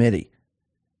Judiciary Committee.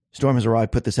 Storm has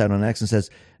arrived, put this out on X and says,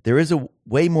 there is a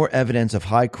way more evidence of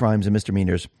high crimes and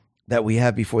misdemeanors that we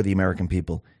have before the American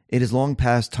people. It is long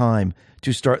past time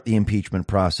to start the impeachment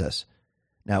process.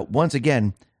 Now, once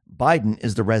again, Biden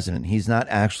is the resident. He's not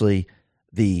actually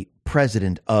the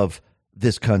president of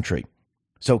this country.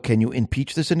 So can you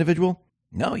impeach this individual?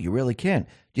 No, you really can't.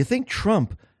 Do you think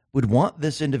Trump would want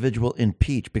this individual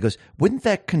impeached? Because wouldn't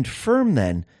that confirm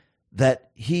then that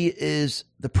he is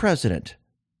the president?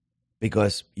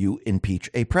 Because you impeach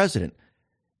a president.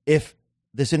 If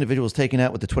this individual is taken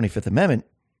out with the 25th Amendment,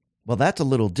 well, that's a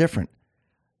little different.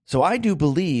 So I do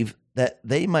believe that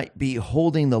they might be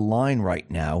holding the line right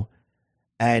now,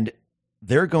 and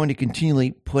they're going to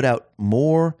continually put out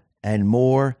more and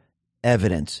more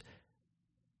evidence.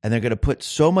 And they're going to put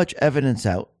so much evidence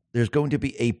out, there's going to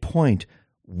be a point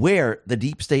where the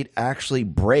deep state actually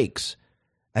breaks,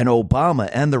 and Obama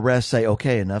and the rest say,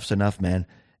 okay, enough's enough, man.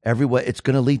 Everywhere, it's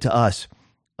going to lead to us.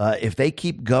 If they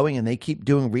keep going and they keep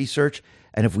doing research,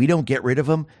 and if we don't get rid of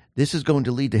them, this is going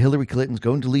to lead to Hillary Clinton, it's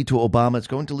going to lead to Obama, it's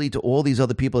going to lead to all these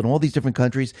other people in all these different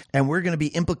countries, and we're going to be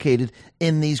implicated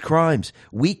in these crimes.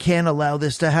 We can't allow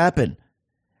this to happen.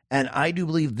 And I do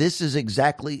believe this is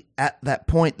exactly at that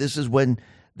point. This is when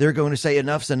they're going to say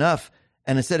enough's enough.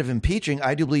 And instead of impeaching,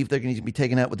 I do believe they're going to be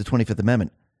taken out with the 25th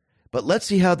Amendment. But let's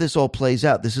see how this all plays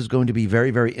out. This is going to be very,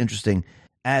 very interesting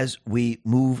as we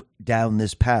move down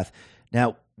this path.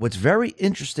 Now, what's very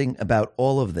interesting about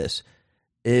all of this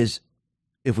is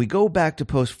if we go back to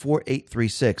post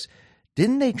 4836,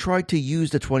 didn't they try to use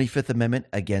the 25th Amendment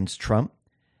against Trump?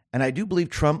 And I do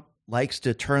believe Trump likes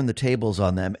to turn the tables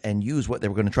on them and use what they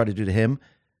were going to try to do to him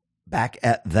back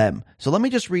at them. So let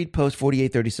me just read post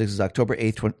 4836, October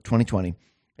 8th, 2020.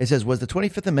 It says, was the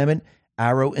 25th Amendment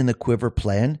arrow in the quiver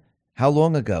plan? How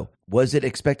long ago? Was it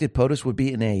expected POTUS would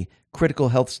be in a critical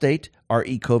health state,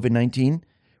 re COVID-19?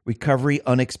 Recovery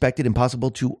unexpected,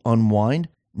 impossible to unwind?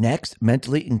 Next,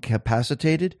 mentally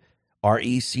incapacitated,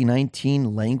 re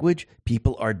C-19 language,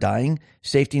 people are dying,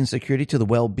 safety and security to the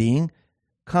well-being,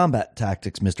 combat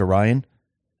tactics, Mr. Ryan.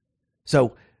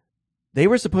 So they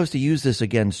were supposed to use this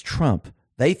against Trump.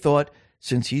 They thought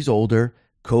since he's older,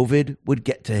 COVID would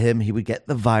get to him. He would get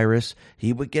the virus.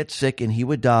 He would get sick and he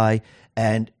would die.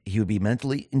 And he would be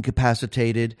mentally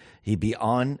incapacitated. He'd be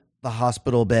on the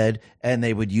hospital bed and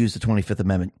they would use the 25th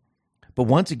Amendment. But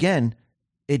once again,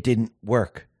 it didn't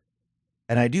work.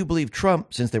 And I do believe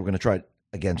Trump, since they were going to try it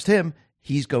against him,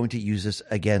 he's going to use this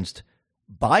against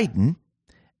Biden.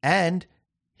 And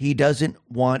he doesn't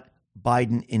want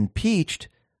Biden impeached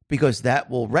because that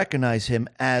will recognize him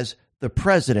as the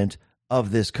president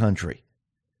of this country.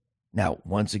 Now,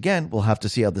 once again, we'll have to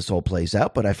see how this all plays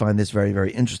out, but I find this very,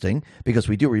 very interesting because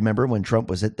we do remember when Trump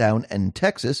was down in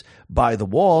Texas by the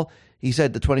wall, he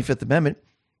said the 25th Amendment,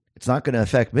 it's not going to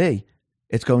affect me.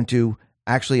 it's going to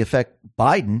actually affect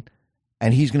Biden,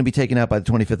 and he's going to be taken out by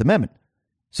the 25th Amendment.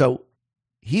 So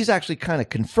he's actually kind of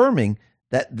confirming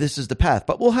that this is the path.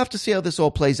 But we'll have to see how this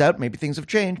all plays out. Maybe things have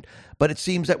changed, but it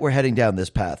seems that we're heading down this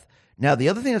path. Now, the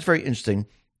other thing that's very interesting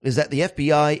is that the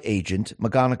FBI agent,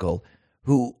 McGonigal,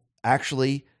 who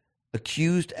actually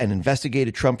accused and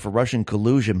investigated Trump for Russian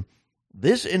collusion,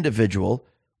 this individual,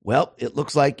 well, it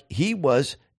looks like he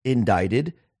was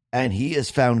indicted and he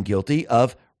is found guilty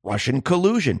of Russian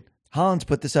collusion. Hans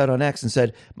put this out on X and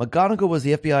said, McGonigal was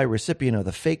the FBI recipient of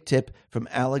the fake tip from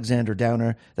Alexander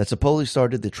Downer that supposedly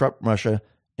started the Trump-Russia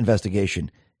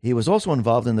investigation. He was also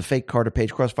involved in the fake Carter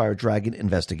Page Crossfire Dragon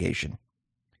investigation.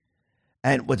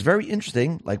 And what's very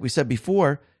interesting, like we said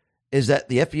before, is that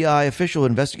the FBI official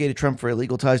investigated Trump for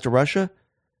illegal ties to Russia,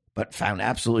 but found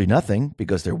absolutely nothing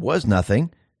because there was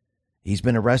nothing. He's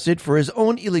been arrested for his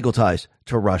own illegal ties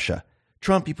to Russia.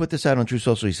 Trump, he put this out on Truth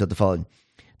Social, he said the following.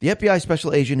 The FBI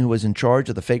special agent who was in charge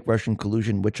of the fake Russian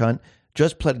collusion witch hunt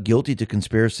just pled guilty to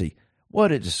conspiracy.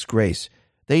 What a disgrace.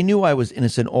 They knew I was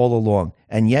innocent all along,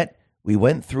 and yet we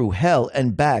went through hell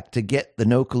and back to get the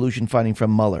no collusion finding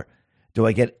from Mueller. Do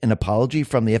I get an apology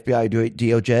from the FBI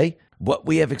DOJ? What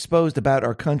we have exposed about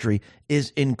our country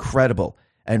is incredible.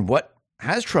 And what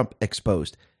has Trump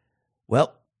exposed?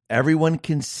 Well, everyone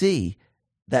can see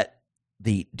that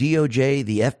the DOJ,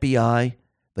 the FBI,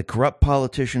 the corrupt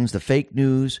politicians, the fake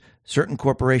news, certain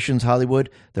corporations, Hollywood,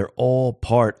 they're all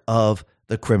part of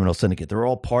the criminal syndicate. They're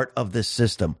all part of this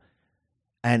system.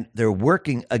 And they're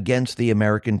working against the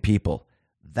American people.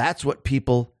 That's what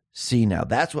people see now.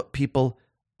 That's what people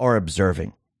are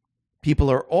observing.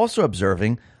 People are also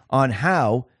observing on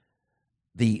how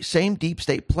the same deep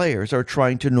state players are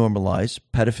trying to normalize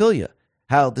pedophilia,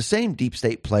 how the same deep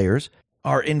state players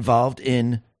are involved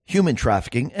in human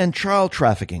trafficking and child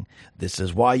trafficking. This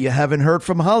is why you haven't heard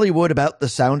from Hollywood about the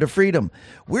Sound of Freedom.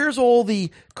 Where's all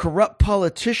the corrupt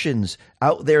politicians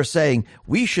out there saying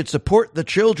we should support the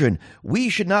children? We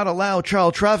should not allow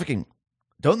child trafficking.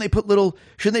 Shouldn't they put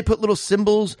little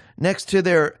symbols next to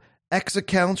their X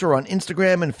accounts or on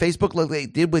Instagram and Facebook like they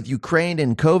did with Ukraine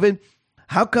and COVID?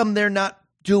 How come they're not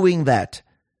doing that?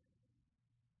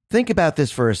 Think about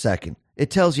this for a second. It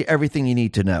tells you everything you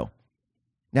need to know.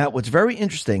 Now, what's very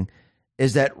interesting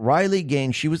is that Riley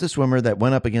Gaines, she was the swimmer that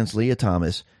went up against Leah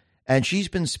Thomas, and she's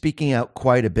been speaking out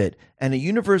quite a bit. And a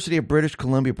University of British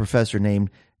Columbia professor named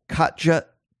Katja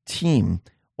Team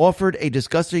offered a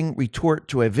disgusting retort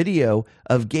to a video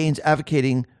of Gaines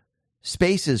advocating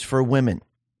spaces for women.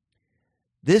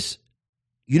 This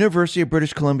University of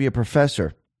British Columbia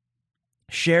professor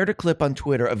shared a clip on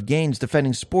Twitter of Gaines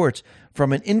defending sports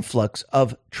from an influx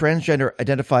of transgender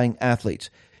identifying athletes.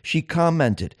 She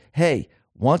commented, "Hey,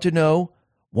 want to know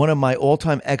one of my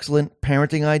all-time excellent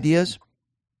parenting ideas?"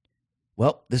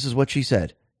 Well, this is what she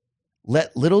said.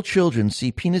 Let little children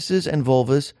see penises and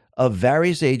vulvas of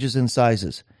various ages and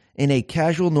sizes. In a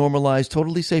casual, normalized,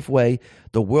 totally safe way,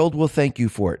 the world will thank you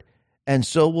for it. And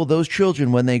so will those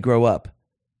children when they grow up.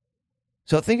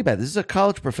 So think about it. This is a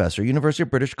college professor, University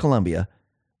of British Columbia,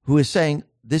 who is saying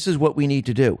this is what we need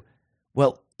to do.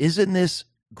 Well, isn't this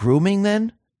grooming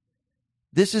then?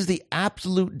 This is the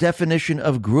absolute definition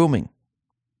of grooming.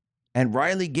 And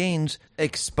Riley Gaines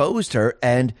exposed her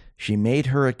and she made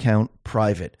her account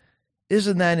private.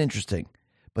 Isn't that interesting?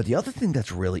 But the other thing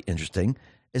that's really interesting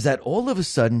is that all of a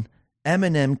sudden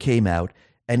Eminem came out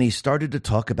and he started to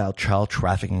talk about child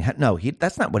trafficking. No,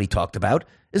 that's not what he talked about.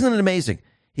 Isn't it amazing?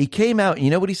 He came out and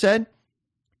you know what he said?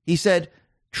 He said,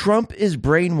 Trump is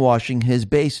brainwashing his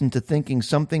base into thinking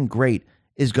something great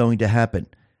is going to happen.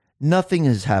 Nothing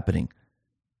is happening.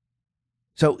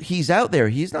 So he's out there.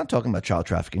 He's not talking about child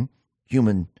trafficking,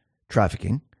 human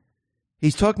trafficking.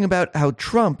 He's talking about how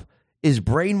Trump is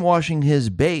brainwashing his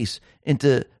base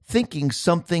into thinking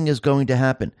something is going to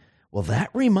happen. Well, that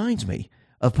reminds me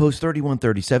of Post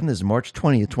 3137. This is March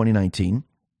 20th, 2019.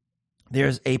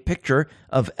 There's a picture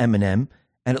of Eminem,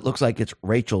 and it looks like it's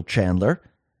Rachel Chandler.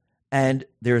 And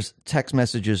there's text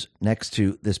messages next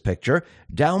to this picture.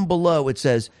 Down below, it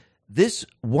says, this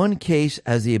one case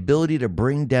has the ability to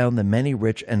bring down the many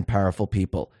rich and powerful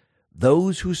people,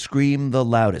 those who scream the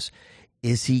loudest.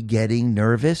 Is he getting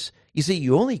nervous? You see,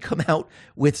 you only come out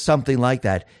with something like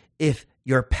that if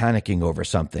you're panicking over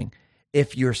something,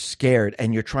 if you're scared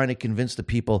and you're trying to convince the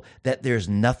people that there's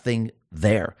nothing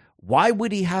there. Why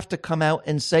would he have to come out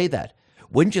and say that?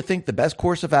 Wouldn't you think the best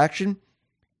course of action,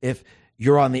 if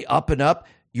you're on the up and up,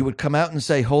 you would come out and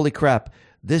say, holy crap,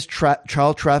 this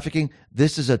child trafficking,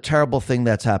 this is a terrible thing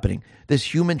that's happening. This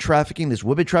human trafficking, this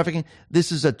women trafficking,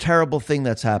 this is a terrible thing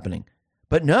that's happening.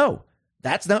 But no,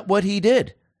 that's not what he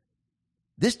did.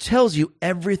 This tells you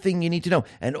everything you need to know.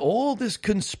 And all this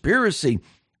conspiracy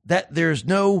that there's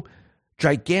no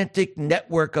gigantic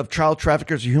network of child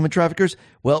traffickers or human traffickers,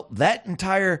 well, that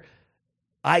entire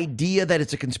idea that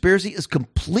it's a conspiracy is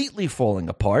completely falling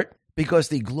apart because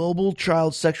the global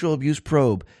child sexual abuse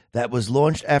probe that was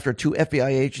launched after 2 FBI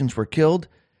agents were killed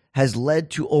has led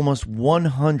to almost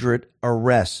 100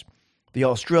 arrests. The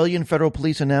Australian Federal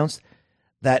Police announced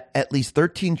that at least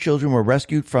 13 children were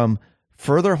rescued from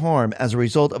further harm as a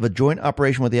result of a joint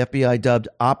operation with the FBI dubbed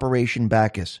Operation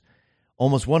Bacchus.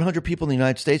 Almost 100 people in the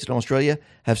United States and Australia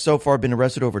have so far been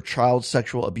arrested over child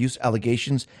sexual abuse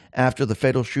allegations after the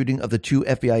fatal shooting of the 2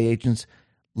 FBI agents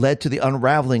led to the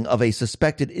unraveling of a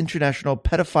suspected international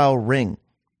pedophile ring.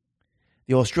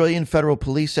 The Australian Federal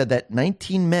Police said that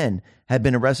 19 men had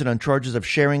been arrested on charges of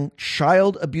sharing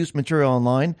child abuse material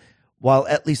online, while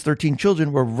at least 13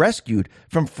 children were rescued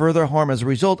from further harm as a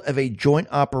result of a joint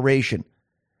operation.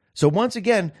 So once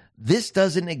again, this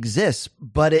doesn't exist,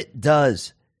 but it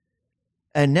does.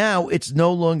 And now it's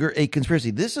no longer a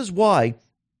conspiracy. This is why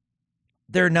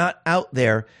they're not out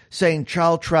there saying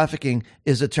child trafficking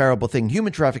is a terrible thing.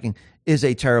 Human trafficking is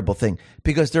a terrible thing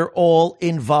because they're all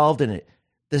involved in it.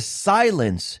 The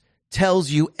silence tells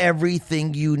you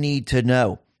everything you need to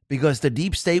know because the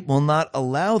deep state will not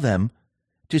allow them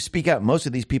to speak out. Most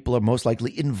of these people are most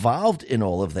likely involved in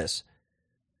all of this.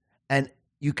 And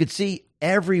you could see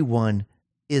everyone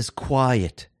is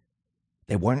quiet.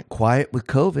 They weren't quiet with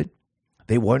COVID.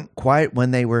 They weren't quiet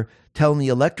when they were telling the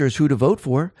electors who to vote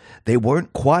for. They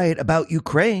weren't quiet about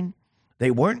Ukraine.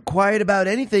 They weren't quiet about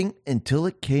anything until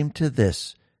it came to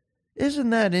this. Isn't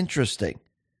that interesting?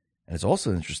 And it's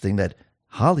also interesting that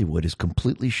Hollywood is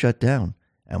completely shut down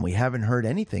and we haven't heard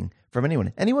anything from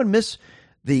anyone. Anyone miss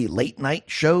the late night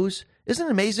shows? Isn't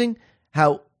it amazing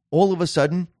how all of a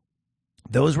sudden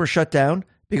those were shut down?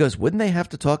 Because wouldn't they have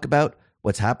to talk about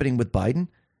what's happening with Biden?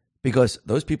 Because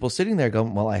those people sitting there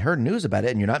going, well, I heard news about it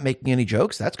and you're not making any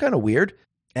jokes. That's kind of weird.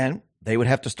 And they would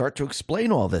have to start to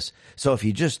explain all this. So if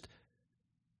you just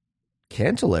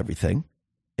cancel everything,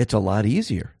 it's a lot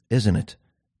easier, isn't it?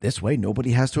 This way,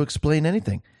 nobody has to explain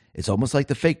anything. It's almost like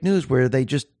the fake news where they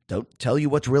just don't tell you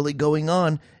what's really going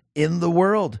on in the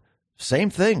world. Same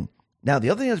thing. Now,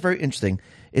 the other thing that's very interesting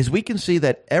is we can see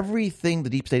that everything the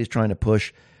deep state is trying to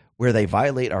push where they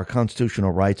violate our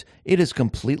constitutional rights, it is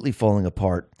completely falling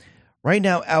apart. Right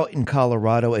now, out in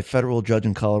Colorado, a federal judge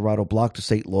in Colorado blocked a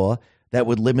state law that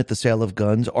would limit the sale of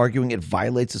guns, arguing it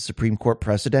violates the Supreme Court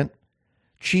precedent.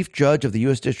 Chief Judge of the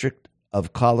U.S. District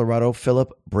of Colorado,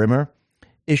 Philip Brimmer,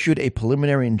 issued a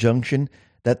preliminary injunction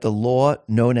that the law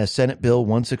known as Senate Bill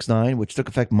 169, which took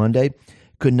effect Monday,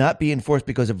 could not be enforced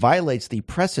because it violates the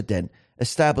precedent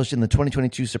established in the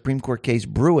 2022 Supreme Court case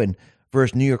Bruin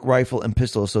versus New York Rifle and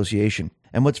Pistol Association.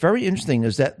 And what's very interesting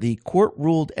is that the court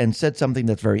ruled and said something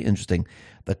that's very interesting.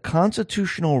 The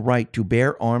constitutional right to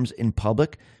bear arms in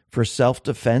public for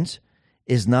self-defense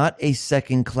is not a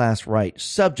second-class right,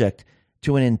 subject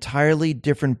to an entirely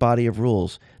different body of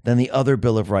rules than the other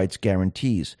Bill of Rights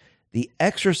guarantees. The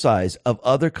exercise of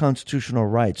other constitutional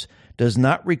rights does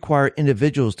not require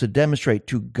individuals to demonstrate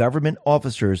to government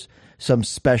officers some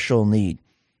special need.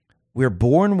 We're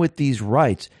born with these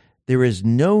rights. There is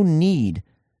no need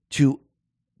to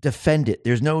defend it.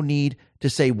 There's no need to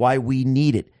say why we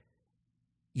need it.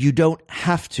 You don't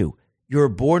have to. You're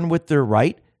born with the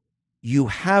right. You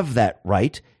have that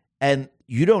right, and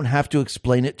you don't have to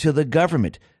explain it to the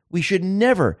government. We should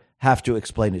never have to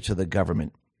explain it to the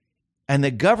government. And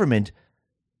the government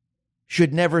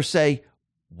should never say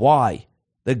why.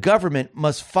 The government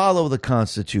must follow the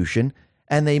Constitution,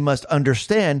 and they must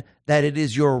understand that it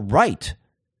is your right.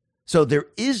 So there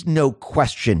is no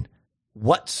question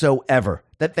whatsoever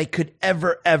that they could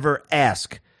ever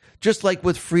ask. Just like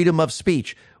with freedom of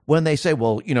speech, when they say,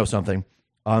 well, you know something,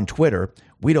 on Twitter,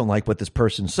 we don't like what this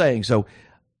person's saying, so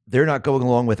they're not going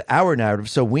along with our narrative,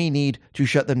 so we need to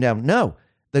shut them down. No,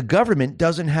 the government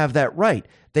doesn't have that right.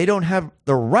 They don't have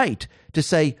the right to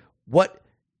say what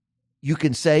you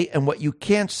can say and what you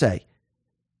can't say.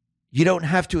 You don't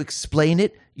have to explain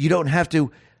it. You don't have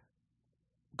to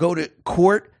go to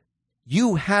court.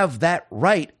 You have that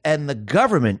right, and the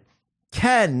government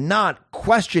cannot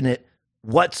question it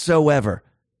whatsoever.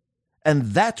 And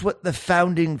that's what the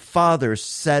founding fathers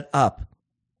set up,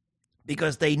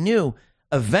 because they knew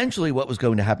eventually what was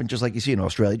going to happen, just like you see in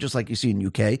Australia, just like you see in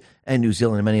UK and New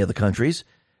Zealand and many other countries.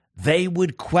 They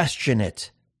would question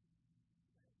it.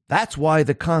 That's why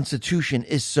the Constitution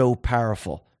is so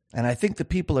powerful. And I think the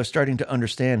people are starting to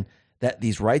understand that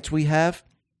these rights we have,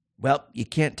 well, you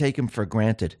can't take them for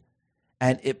granted.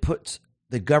 And it puts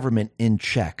the government in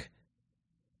check.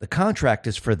 The contract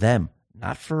is for them,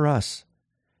 not for us.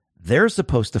 They're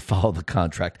supposed to follow the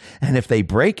contract. And if they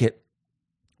break it,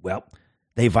 well,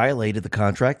 they violated the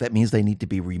contract. That means they need to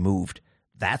be removed.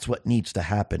 That's what needs to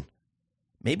happen.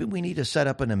 Maybe we need to set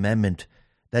up an amendment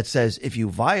that says if you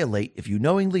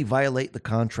knowingly violate the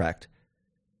contract,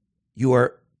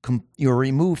 you're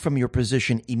removed from your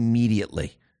position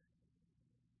immediately.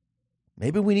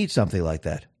 Maybe we need something like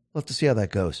that. We'll have to see how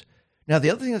that goes. Now, the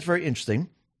other thing that's very interesting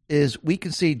is we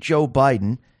can see Joe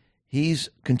Biden. He's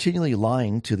continually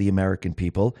lying to the American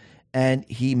people, and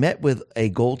he met with a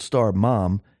Gold Star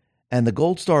mom, and the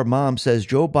Gold Star mom says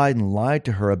Joe Biden lied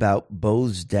to her about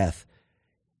Bo's death.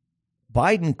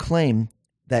 Biden claimed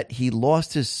that he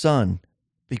lost his son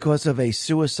because of a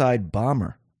suicide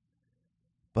bomber.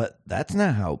 But that's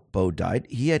not how Bo died.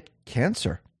 He had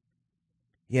cancer.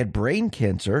 He had brain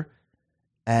cancer,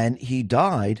 and he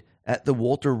died at the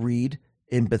Walter Reed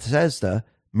in Bethesda,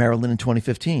 Maryland in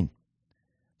 2015.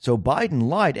 So Biden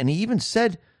lied, and he even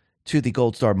said to the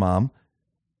Gold Star mom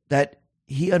that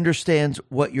he understands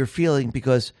what you're feeling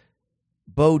because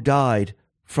Bo died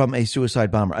from a suicide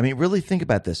bomber. I mean, really think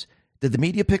about this. Did the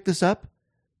media pick this up?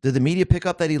 Did the media pick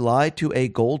up that he lied to a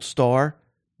Gold Star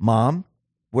mom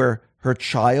where her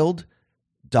child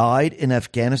died in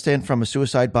Afghanistan from a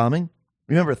suicide bombing?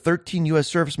 Remember, 13 U.S.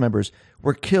 service members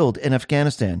were killed in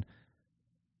Afghanistan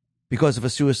because of a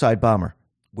suicide bomber.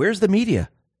 Where's the media?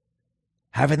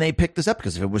 Haven't they picked this up?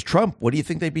 Because if it was Trump, what do you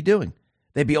think they'd be doing?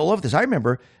 They'd be all over this. I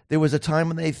remember there was a time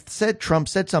when they said Trump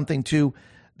said something to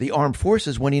the armed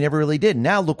forces when he never really did.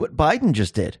 Now look what Biden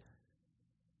just did.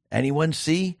 Anyone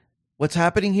see what's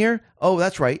happening here? Oh,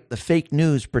 that's right. The fake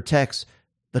news protects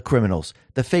the criminals.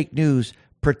 The fake news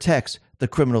protects the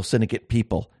criminal syndicate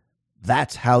people.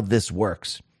 That's how this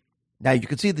works. Now, you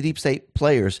can see the deep state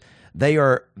players. They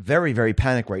are very, very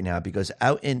panicked right now because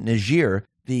out in Niger,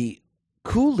 the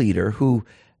coup leader who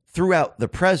threw out the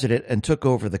president and took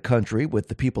over the country with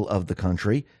the people of the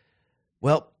country,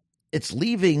 well, it's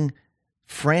leaving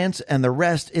France and the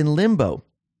rest in limbo.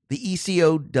 The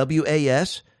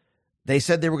ECOWAS, they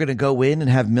said they were going to go in and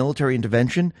have military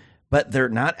intervention, but they're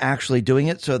not actually doing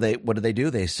it. So what do?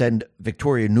 They send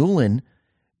Victoria Nuland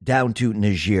down to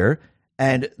Niger,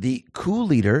 and the coup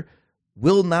leader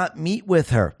will not meet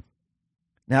with her.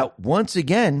 Now, once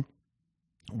again,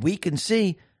 we can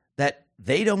see that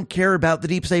they don't care about the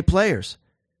deep state players.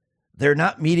 They're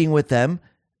not meeting with them.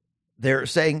 They're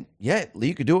saying, yeah,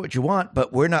 you can do what you want,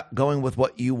 but we're not going with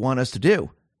what you want us to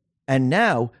do. And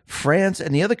now France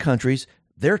and the other countries,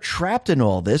 they're trapped in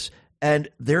all this and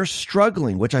they're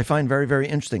struggling, which I find very, very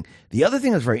interesting. The other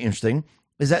thing that's very interesting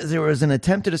is that there was an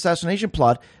attempted assassination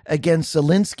plot against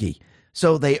Zelensky.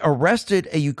 So they arrested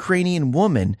a Ukrainian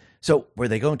woman. So were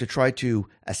they going to try to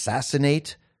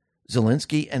assassinate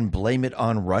Zelensky and blame it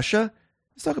on Russia?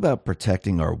 Let's talk about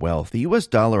protecting our wealth. The U.S.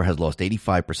 dollar has lost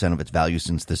 85% of its value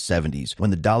since the 70s, when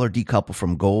the dollar decoupled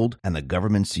from gold, and the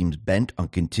government seems bent on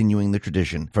continuing the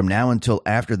tradition. From now until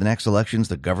after the next elections,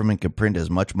 the government can print as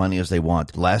much money as they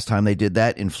want. The last time they did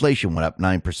that, inflation went up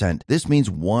 9%. This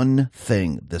means one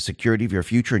thing: the security of your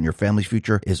future and your family's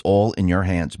future is all in your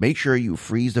hands. Make sure you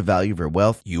freeze the value of your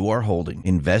wealth you are holding.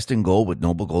 Invest in gold with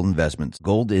Noble Gold Investments.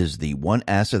 Gold is the one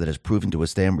asset that has proven to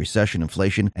withstand recession,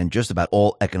 inflation, and just about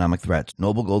all economic threats.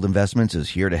 Noble Gold Investments is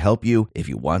here to help you if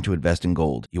you want to invest in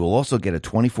gold. You will also get a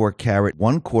 24-karat,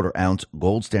 1/4 ounce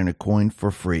gold standard coin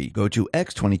for free. Go to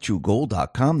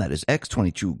x22gold.com. That is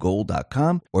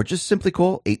x22gold.com, or just simply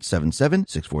call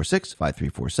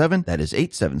 877-646-5347. That is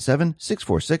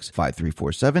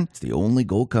 877-646-5347. It's the only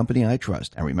gold company I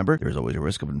trust. And remember, there's always a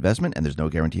risk of investment and there's no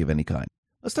guarantee of any kind.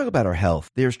 Let's talk about our health.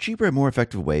 There's cheaper and more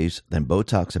effective ways than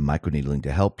Botox and microneedling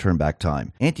to help turn back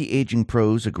time. Anti-aging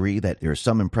pros agree that there is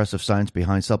some impressive science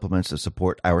behind supplements that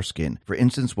support our skin. For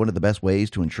instance, one of the best ways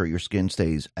to ensure your skin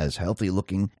stays as healthy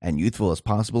looking and youthful as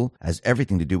possible has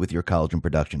everything to do with your collagen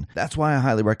production. That's why I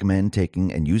highly recommend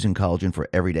taking and using collagen for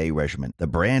everyday regimen. The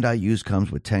brand I use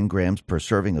comes with 10 grams per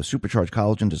serving of supercharged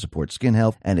collagen to support skin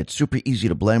health, and it's super easy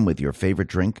to blend with your favorite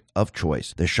drink of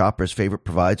choice. The shopper's favorite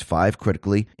provides 5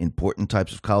 critically important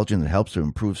types of collagen that helps to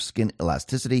improve skin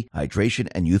elasticity, hydration,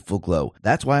 and youthful glow.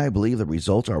 That's why I believe the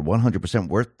results are 100%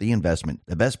 worth the investment.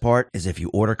 The best part is if you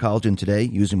order collagen today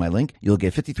using my link, you'll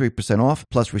get 53% off,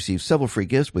 plus receive several free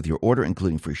gifts with your order,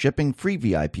 including free shipping, free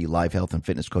VIP live health and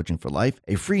fitness coaching for life,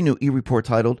 a free new e-report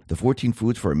titled The 14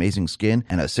 Foods for Amazing Skin,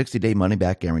 and a 60-day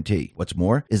money-back guarantee. What's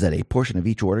more is that a portion of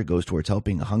each order goes towards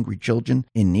helping hungry children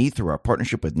in need through our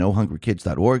partnership with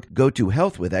NoHungryKids.org. Go to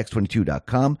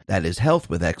healthwithx22.com. That is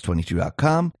healthwithx22.com.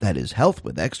 That is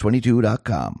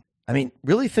healthwithx22.com. I mean,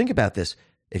 really think about this.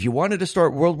 If you wanted to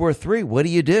start World War III, what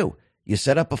do? You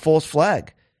set up a false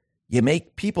flag. You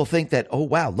make people think that, oh,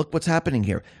 wow, look what's happening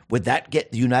here. Would that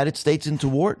get the United States into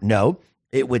war? No.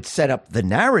 It would set up the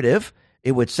narrative.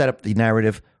 It would set up the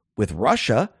narrative with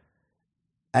Russia,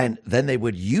 and then they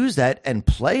would use that and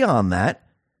play on that,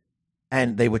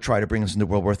 and they would try to bring us into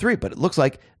World War III. But it looks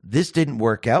like this didn't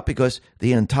work out because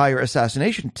the entire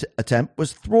assassination attempt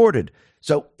was thwarted.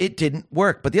 So it didn't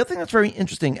work. But the other thing that's very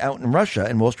interesting out in Russia,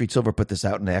 and Wall Street Silver put this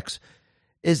out in X,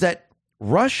 is that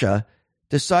Russia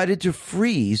decided to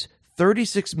freeze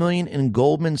 $36 million in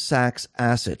Goldman Sachs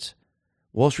assets.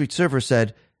 Wall Street Silver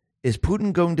said, is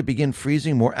Putin going to begin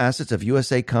freezing more assets of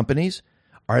USA companies?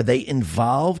 Are they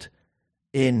involved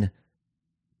in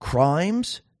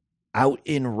crimes out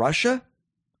in Russia?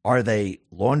 Are they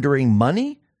laundering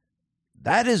money?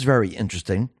 That is very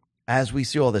interesting as we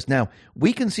see all this. Now,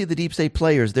 we can see the deep state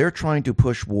players, they're trying to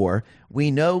push war. We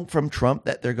know from Trump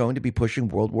that they're going to be pushing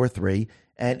World War III,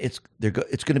 and it's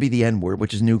going to be the N word,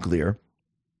 which is nuclear.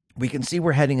 We can see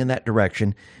we're heading in that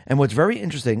direction. And what's very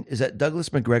interesting is that Douglas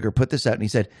McGregor put this out, and he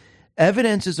said,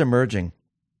 evidence is emerging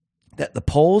that the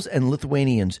Poles and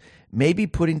Lithuanians may be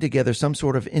putting together some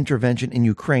sort of intervention in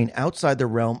Ukraine outside the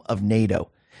realm of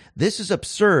NATO. This is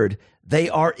absurd. They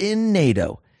are in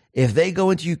NATO. If they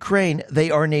go into Ukraine, they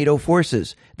are NATO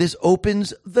forces. This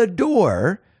opens the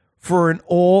door for an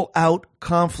all-out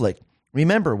conflict.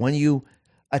 Remember, when you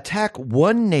attack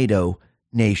one NATO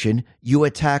nation, you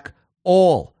attack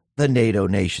all the NATO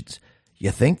nations.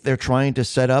 You think they're trying to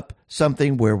set up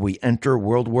something where we enter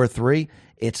World War III?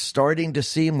 It's starting to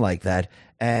seem like that.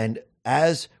 And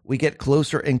as we get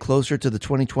closer and closer to the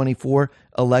 2024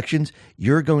 elections,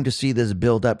 you're going to see this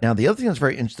build up. Now, the other thing that's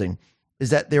very interesting is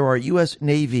that there are U.S.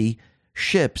 Navy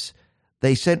ships.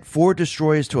 They sent 4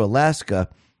 destroyers to Alaska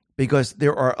because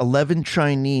there are 11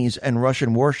 Chinese and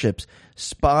Russian warships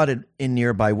spotted in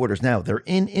nearby waters. Now, they're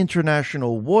in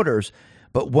international waters,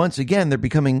 but once again,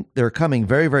 they're coming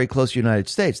very, very close to the United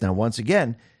States. Now, once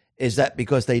again, is that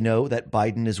because they know that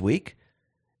Biden is weak?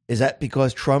 Is that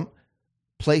because Trump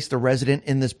placed a resident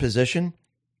in this position?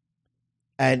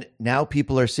 And now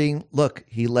people are seeing, look,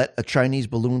 he let a Chinese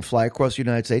balloon fly across the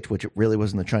United States, which it really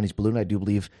wasn't a Chinese balloon. I do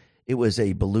believe it was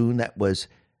a balloon that was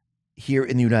here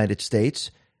in the United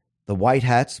States. The White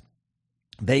Hats,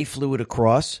 they flew it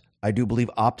across. I do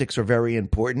believe optics are very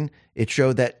important. It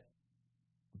showed that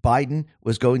Biden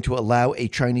was going to allow a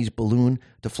Chinese balloon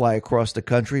to fly across the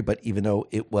country, but even though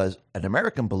it was an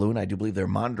American balloon, I do believe they're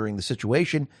monitoring the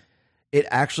situation. It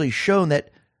actually shown that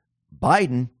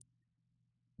Biden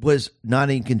was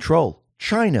not in control.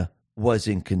 China was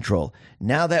in control.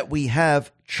 Now that we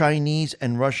have Chinese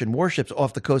and Russian warships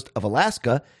off the coast of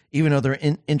Alaska, even though they're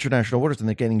in international waters and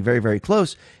they're getting very, very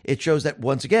close, it shows that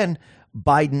once again,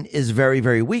 Biden is very,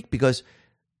 very weak because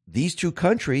these two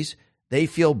countries, they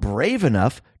feel brave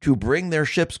enough to bring their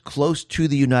ships close to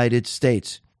the United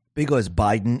States because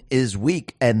Biden is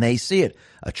weak and they see it.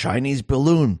 A Chinese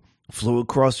balloon flew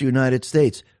across the United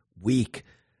States. Weak.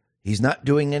 He's not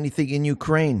doing anything in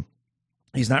Ukraine.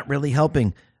 He's not really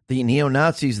helping the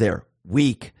neo-Nazis there.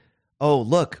 Weak. Oh,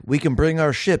 look, we can bring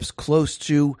our ships close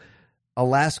to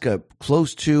Alaska,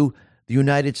 close to the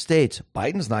United States.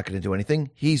 Biden's not going to do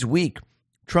anything. He's weak.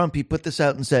 Trump, he put this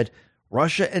out and said,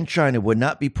 Russia and China would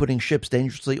not be putting ships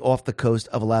dangerously off the coast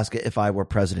of Alaska if I were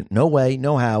president. No way,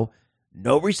 no how,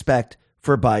 no respect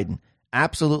for Biden.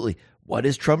 Absolutely. What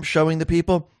is Trump showing the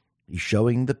people? He's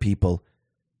showing the people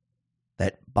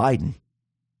that Biden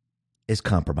is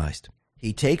compromised.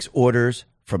 He takes orders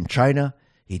from China.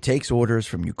 He takes orders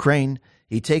from Ukraine.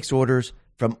 He takes orders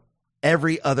from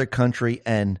every other country,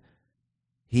 and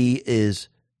he is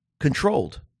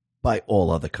controlled by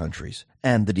all other countries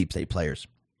and the deep state players.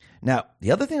 Now,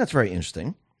 the other thing that's very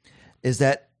interesting is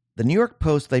that the New York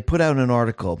Post, they put out an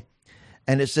article,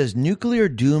 and it says, nuclear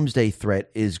doomsday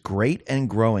threat is great and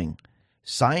growing.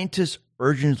 Scientists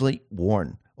urgently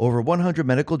warn. Over 100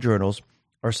 medical journals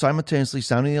are simultaneously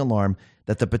sounding the alarm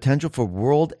that the potential for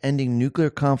world-ending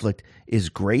nuclear conflict is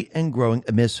great and growing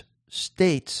amidst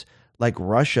states like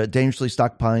Russia dangerously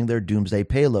stockpiling their doomsday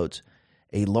payloads.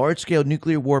 A large-scale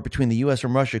nuclear war between the U.S.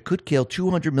 and Russia could kill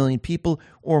 200 million people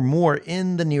or more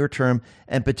in the near term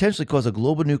and potentially cause a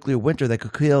global nuclear winter that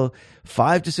could kill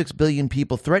 5 to 6 billion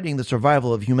people, threatening the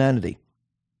survival of humanity.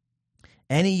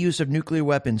 Any use of nuclear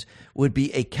weapons would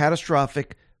be a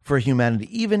catastrophic for humanity.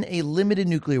 Even a limited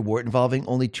nuclear war involving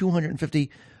only 250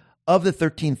 of the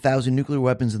 13,000 nuclear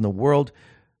weapons in the world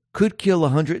could kill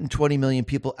 120 million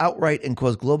people outright and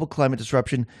cause global climate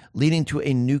disruption, leading to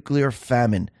a nuclear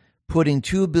famine, putting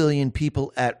 2 billion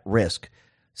people at risk.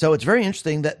 So it's very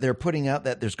interesting that they're putting out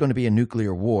that there's going to be a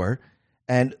nuclear war.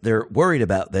 and they're worried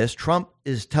about this. Trump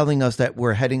is telling us that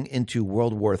we're heading into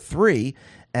World War III,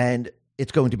 and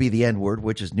it's going to be the N-word,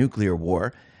 which is nuclear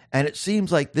war. And it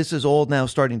seems like this is all now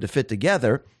starting to fit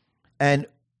together. And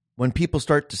when people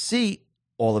start to see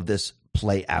all of this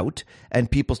play out,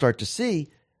 and people start to see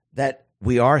that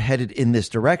we are headed in this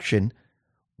direction,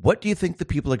 what do you think the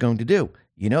people are going to do?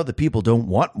 You know, the people don't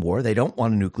want war. They don't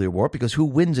want a nuclear war, because who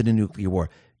wins in a nuclear war?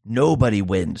 Nobody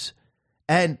wins.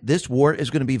 And this war is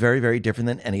going to be very, very different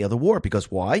than any other war. Because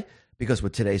why? Because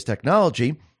with today's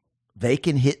technology, they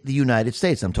can hit the United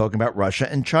States. I'm talking about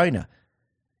Russia and China,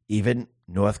 even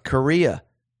North Korea.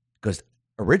 Because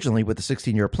originally with the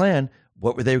 16-year plan,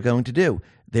 what were they going to do?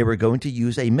 They were going to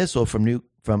use a missile from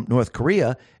North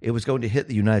Korea. It was going to hit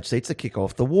the United States to kick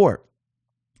off the war.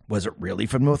 Was it really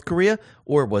from North Korea,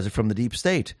 or was it from the deep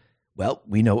state? Well,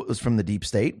 we know it was from the deep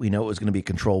state. We know it was going to be a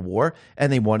control war,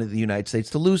 and they wanted the United States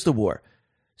to lose the war.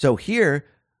 So here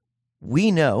we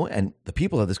know, and the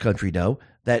people of this country know,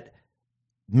 that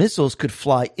missiles could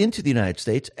fly into the United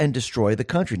States and destroy the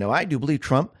country. Now, I do believe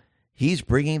Trump, he's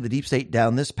bringing the deep state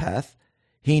down this path.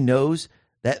 He knows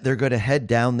that they're going to head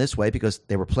down this way because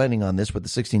they were planning on this with the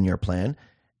 16-year plan,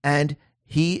 and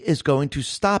he is going to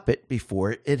stop it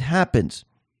before it happens.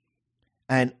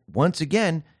 And once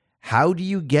again, how do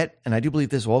you get, and I do believe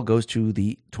this all goes to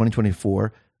the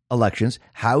 2024 elections,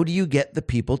 how do you get the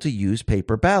people to use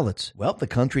paper ballots? Well, the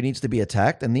country needs to be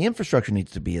attacked and the infrastructure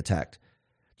needs to be attacked.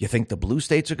 Do you think the blue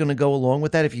states are going to go along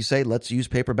with that if you say, let's use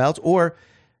paper ballots? Or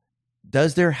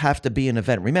does there have to be an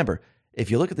event? Remember,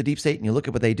 if you look at the deep state and you look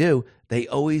at what they do, they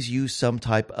always use some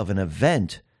type of an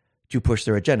event to push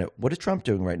their agenda. What is Trump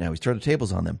doing right now? He's turned the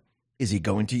tables on them. Is he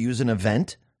going to use an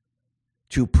event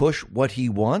to push what he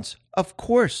wants? Of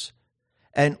course.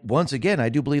 And once again, I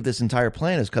do believe this entire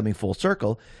plan is coming full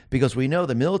circle, because we know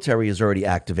the military is already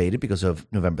activated because of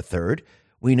November 3rd.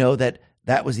 We know that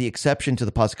that was the exception to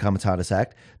the Posse Comitatus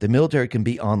Act. The military can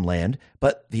be on land,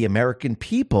 but the American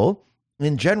people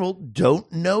in general don't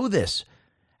know this.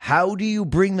 How do you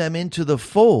bring them into the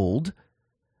fold?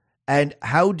 And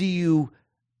how do you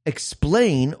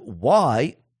explain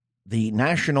why the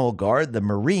National Guard, the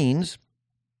Marines,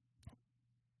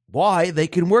 why they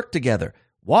can work together?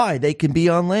 Why they can be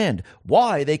on land,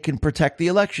 why they can protect the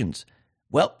elections?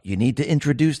 Well, you need to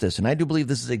introduce this. And I do believe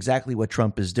this is exactly what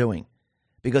Trump is doing,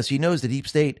 because he knows the deep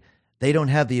state, they don't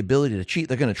have the ability to cheat.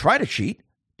 They're going to try to cheat.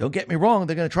 Don't get me wrong.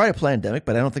 They're going to try a pandemic,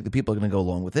 but I don't think the people are going to go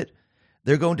along with it.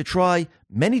 They're going to try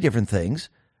many different things,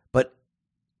 but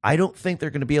I don't think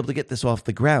they're going to be able to get this off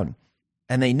the ground.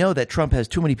 And they know that Trump has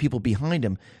too many people behind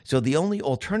him. So the only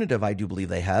alternative I do believe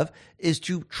they have is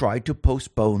to try to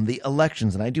postpone the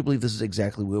elections. And I do believe this is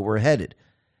exactly where we're headed.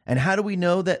 And how do we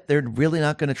know that they're really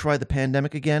not going to try the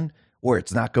pandemic again? Or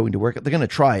it's not going to work? They're going to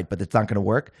try it, but it's not going to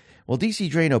work. Well,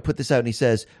 DC Drano put this out and he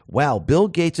says, wow, Bill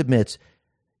Gates admits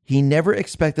he never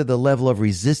expected the level of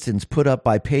resistance put up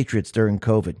by patriots during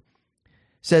COVID.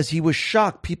 Says he was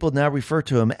shocked people now refer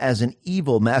to him as an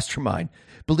evil mastermind.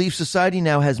 Believes society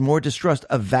now has more distrust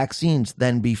of vaccines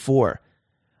than before.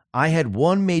 I had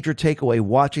one major takeaway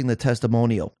watching the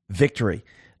testimonial: victory.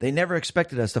 They never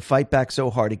expected us to fight back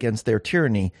so hard against their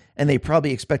tyranny, and they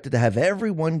probably expected to have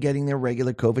everyone getting their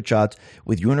regular COVID shots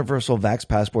with universal vax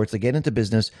passports to get into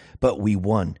business, but we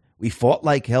won. We fought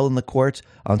like hell in the courts,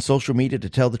 on social media to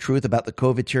tell the truth about the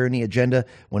COVID tyranny agenda.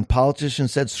 When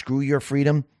politicians said, screw your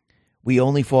freedom, we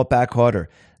only fought back harder.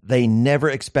 They never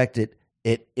expected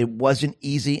it. It wasn't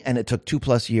easy, and it took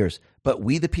 2+ years. But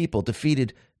we, the people,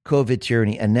 defeated COVID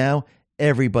tyranny, and now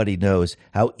everybody knows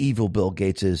how evil Bill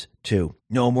Gates is, too.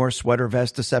 No more sweater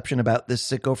vest deception about this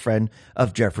sicko friend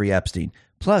of Jeffrey Epstein.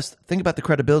 Plus, think about the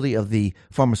credibility of the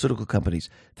pharmaceutical companies.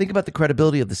 Think about the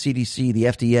credibility of the CDC, the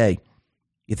FDA.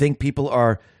 You think people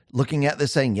are looking at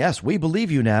this saying, yes, we believe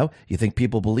you now? You think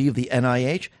people believe the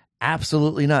NIH?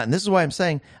 Absolutely not. And this is why I'm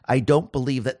saying I don't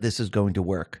believe that this is going to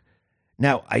work.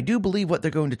 Now, I do believe what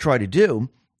they're going to try to do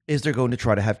is they're going to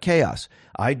try to have chaos.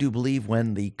 I do believe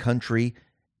when the country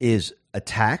is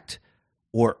attacked,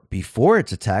 or before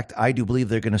it's attacked, I do believe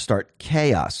they're going to start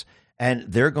chaos. And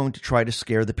they're going to try to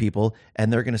scare the people.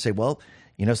 And they're going to say, well,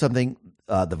 you know something,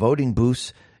 the voting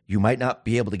booths, you might not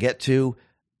be able to get to.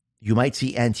 You might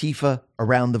see Antifa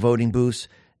around the voting booths.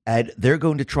 And they're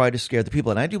going to try to scare the people.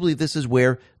 And I do believe this is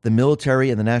where the military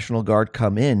and the National Guard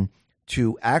come in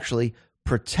to actually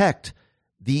protect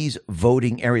these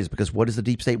voting areas. Because what does the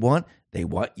deep state want? They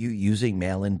want you using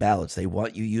mail-in ballots. They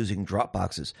want you using drop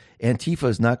boxes. Antifa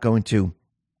is not going to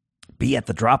be at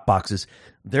the drop boxes.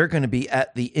 They're going to be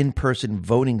at the in-person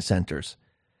voting centers.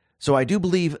 So I do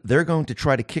believe they're going to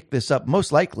try to kick this up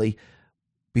most likely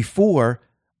before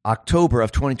October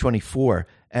of 2024.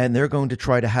 and they're going to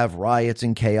try to have riots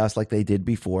and chaos like they did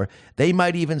before. They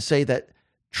might even say that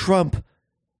Trump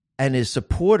and his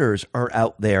supporters are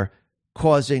out there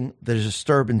causing the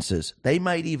disturbances. They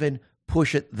might even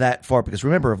push it that far because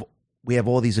remember, we have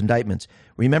all these indictments.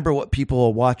 Remember what people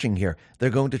are watching here. They're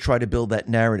going to try to build that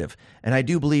narrative. And I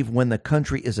do believe when the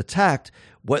country is attacked,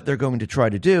 what they're going to try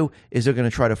to do is they're going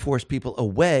to try to force people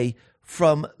away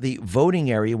from the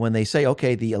voting area when they say,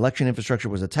 okay, the election infrastructure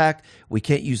was attacked. We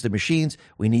can't use the machines.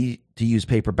 We need to use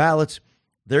paper ballots.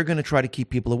 They're going to try to keep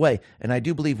people away. And I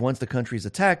do believe once the country is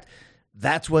attacked,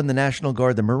 that's when the National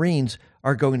Guard, the Marines,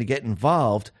 are going to get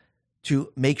involved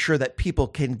to make sure that people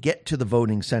can get to the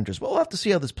voting centers. But we'll have to see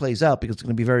how this plays out because it's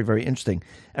going to be very, very interesting.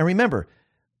 And remember,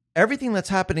 everything that's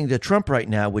happening to Trump right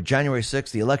now with January 6th,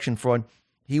 the election fraud,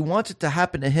 he wants it to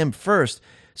happen to him first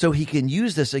so he can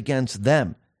use this against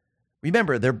them.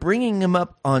 Remember, they're bringing him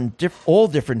up on all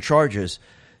different charges,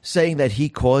 saying that he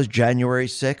caused January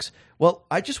 6th. Well,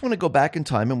 I just want to go back in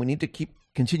time, and we need to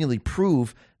continually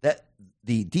prove that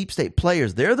the deep state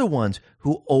players, they're the ones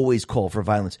who always call for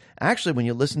violence. Actually, when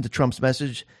you listen to Trump's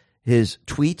message, his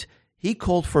tweet, he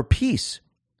called for peace.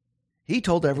 He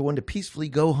told everyone to peacefully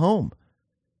go home.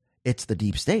 It's the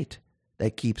deep state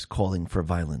that keeps calling for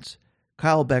violence.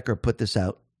 Kyle Becker put this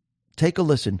out. Take a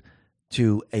listen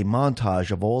to a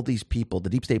montage of all these people, the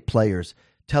deep state players,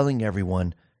 telling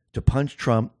everyone to punch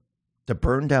Trump, to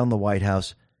burn down the White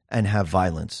House, and have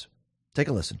violence. Take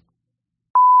a listen.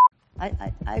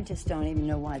 I just don't even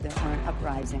know why there aren't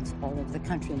uprisings all over the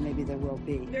country, and maybe there will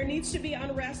be. There needs to be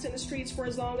unrest in the streets for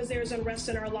as long as there's unrest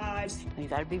in our lives. You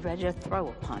got to be ready to throw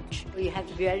a punch. You have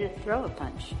to be ready to throw a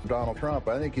punch. Donald Trump,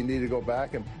 I think you need to go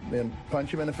back and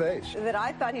punch him in the face. That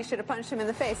I thought he should have punched him in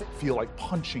the face. Feel like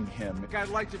punching him. I'd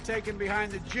like to take him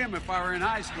behind the gym if I were in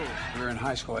high school. If we were in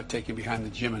high school, I'd take him behind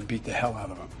the gym and beat the hell out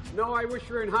of him. No, I wish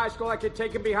we were in high school. I could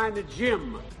take him behind the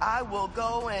gym. I will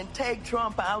go and take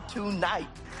Trump out tonight.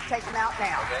 Take him out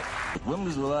now. Okay. When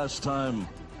was the last time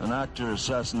an actor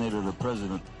assassinated a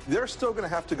president? They're still going to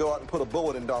have to go out and put a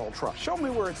bullet in Donald Trump. Show me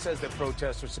where it says that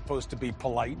protests are supposed to be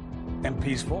polite and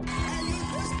peaceful. I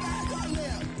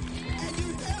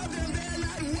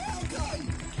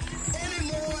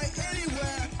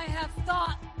have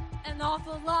thought an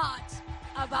awful lot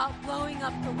about blowing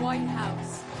up the White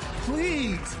House.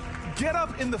 Please, get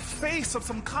up in the face of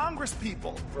some Congress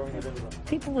people.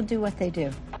 People will do what they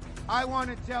do. I want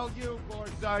to tell you,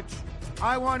 Gorsuch,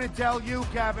 I want to tell you,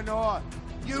 Kavanaugh,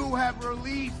 you have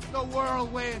released the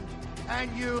whirlwind,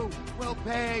 and you will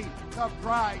pay the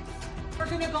price. We're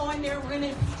going to go in there, we're going to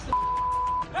impeach the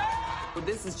Well,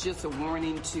 this is just a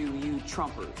warning to you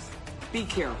Trumpers. Be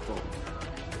careful.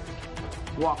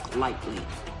 Walk lightly.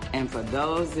 And for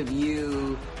those of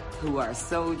you who are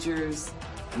soldiers,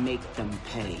 make them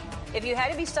pay. If you had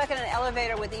to be stuck in an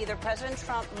elevator with either President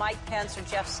Trump, Mike Pence, or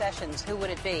Jeff Sessions, who would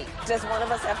it be? Does one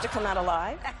of us have to come out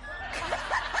alive?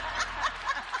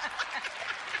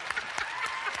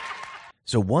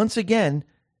 So once again,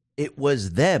 it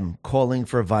was them calling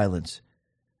for violence.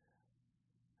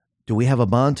 Do we have a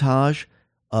montage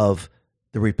of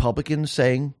the Republicans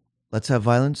saying, let's have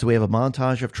violence? Do we have a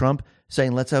montage of Trump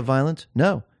saying, let's have violence?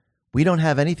 No, we don't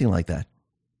have anything like that.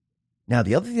 Now,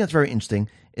 the other thing that's very interesting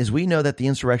is we know that the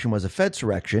insurrection was a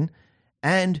Fedsurrection,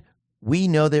 and we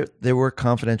know that there were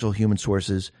confidential human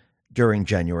sources during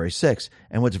January 6th.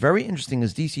 And what's very interesting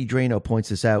is DC Drano points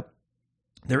this out.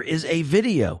 There is a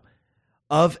video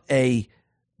of a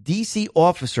DC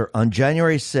officer on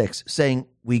January 6th saying,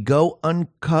 we go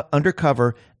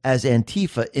undercover as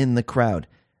Antifa in the crowd.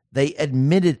 They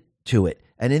admitted to it,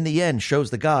 and in the end shows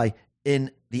the guy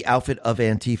in the outfit of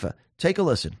Antifa. Take a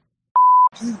listen.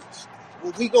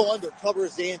 Well, we go undercover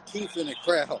as Antifa in a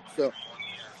crowd. So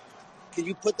can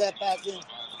you put that back in?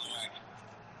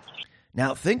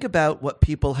 Now, think about what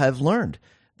people have learned.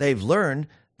 They've learned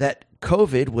that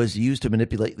COVID was used to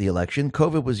manipulate the election.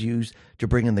 COVID was used to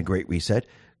bring in the Great Reset.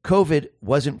 COVID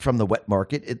wasn't from the wet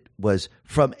market. It was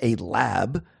from a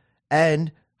lab.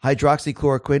 And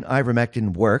hydroxychloroquine,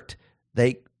 ivermectin worked.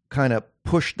 They kind of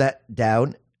pushed that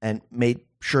down and made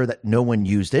sure that no one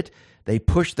used it. They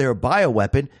pushed their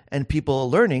bioweapon, and people are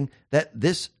learning that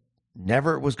this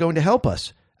never was going to help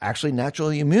us. Actually, natural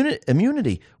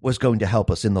immunity was going to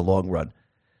help us in the long run.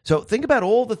 So think about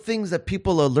all the things that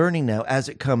people are learning now as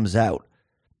it comes out.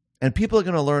 And people are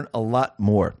going to learn a lot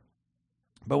more.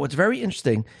 But what's very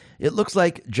interesting, it looks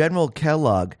like General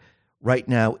Kellogg right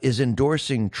now is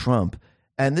endorsing Trump.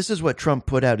 And this is what Trump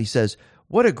put out. He says,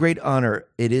 What a great honor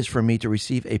it is for me to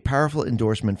receive a powerful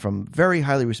endorsement from very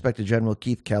highly respected General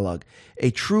Keith Kellogg,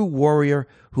 a true warrior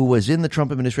who was in the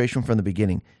Trump administration from the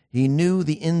beginning. He knew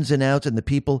the ins and outs and the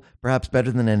people perhaps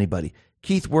better than anybody.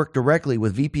 Keith worked directly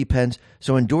with VP Pence,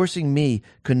 so endorsing me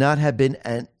could not have been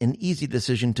an easy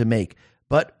decision to make.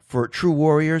 But for true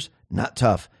warriors, not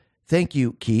tough. Thank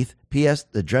you, Keith. P.S.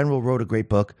 The General wrote a great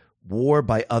book, War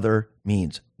by Other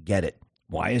Means. Get it.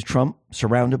 Why is Trump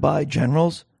surrounded by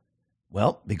generals?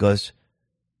 Well, because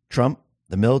Trump,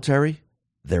 the military,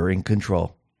 they're in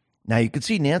control. Now, you can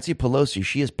see Nancy Pelosi,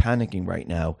 she is panicking right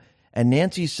now. And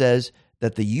Nancy says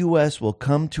that the U.S. will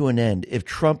come to an end if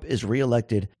Trump is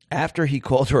reelected after he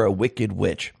called her a wicked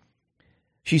witch.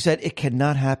 She said it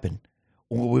cannot happen,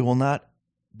 or we will not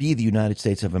be the United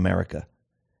States of America.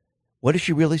 What is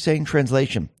she really saying?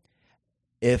 Translation: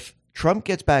 if Trump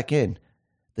gets back in,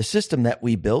 the system that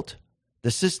we built,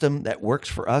 the system that works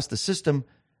for us, the system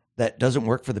that doesn't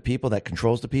work for the people, that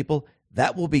controls the people,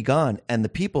 that will be gone. And the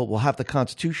people will have the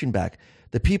Constitution back.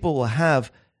 The people will have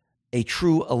a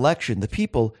true election. The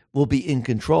people will be in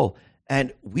control.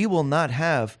 And we will not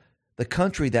have the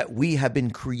country that we have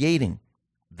been creating.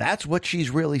 That's what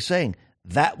she's really saying.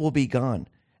 That will be gone.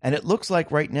 And it looks like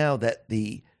right now that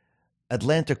the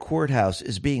Atlanta courthouse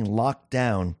is being locked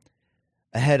down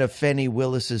ahead of Fani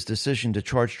Willis's decision to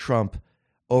charge Trump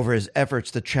over his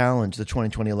efforts to challenge the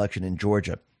 2020 election in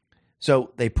Georgia.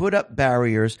 So they put up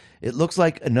barriers. It looks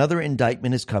like another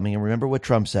indictment is coming. And remember what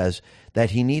Trump says, that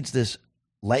he needs the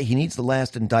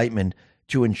last indictment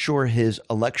to ensure his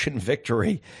election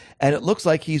victory. And it looks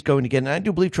like he's going to get, and I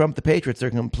do believe Trump, the Patriots, they're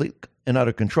complete and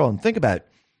utter control. And think about it.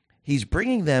 He's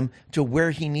bringing them to where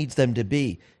he needs them to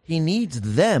be. He needs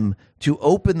them to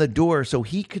open the door so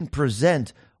he can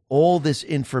present all this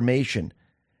information.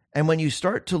 And when you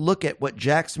start to look at what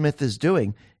Jack Smith is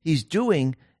doing, he's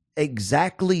doing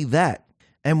exactly that.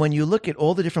 And when you look at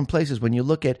all the different places, when you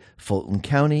look at Fulton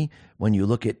County, when you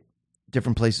look at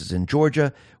different places in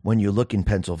Georgia, when you look in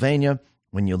Pennsylvania,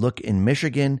 when you look in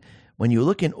Michigan, when you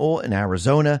look in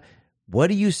Arizona, what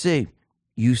do you see?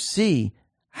 You see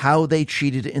how they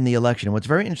cheated in the election. And what's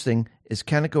very interesting is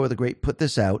Kaneko the Great put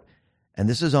this out, and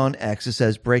this is on X. It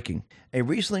says, breaking. A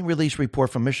recently released report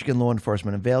from Michigan law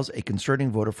enforcement unveils a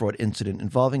concerning voter fraud incident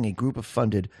involving a group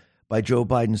funded by Joe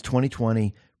Biden's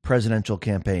 2020 presidential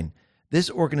campaign. This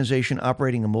organization,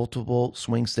 operating in multiple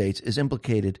swing states, is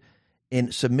implicated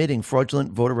in submitting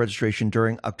fraudulent voter registration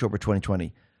during October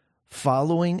 2020.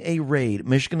 Following a raid,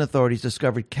 Michigan authorities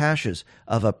discovered caches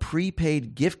of a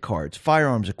prepaid gift cards,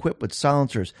 firearms equipped with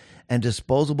silencers, and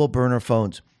disposable burner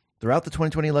phones. Throughout the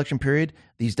 2020 election period,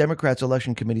 these Democrats'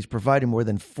 election committees provided more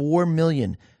than $4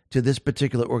 million to this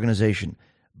particular organization.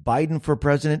 Biden for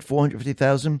president,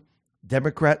 $450,000.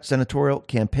 Democrat senatorial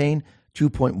campaign,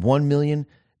 $2.1 million.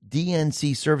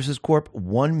 DNC Services Corp,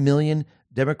 $1 million.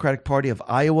 Democratic Party of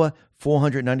Iowa,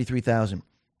 $493,000.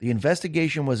 The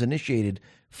investigation was initiated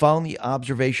following the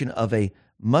observation of a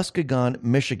Muskegon,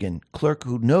 Michigan clerk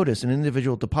who noticed an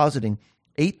individual depositing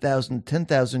 8,000,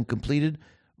 10,000 completed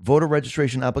voter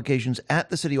registration applications at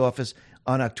the city office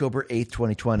on October 8,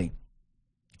 2020.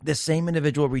 This same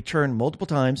individual returned multiple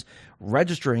times,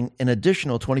 registering an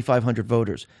additional 2,500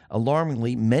 voters.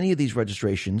 Alarmingly, many of these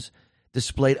registrations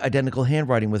displayed identical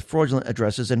handwriting with fraudulent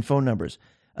addresses and phone numbers.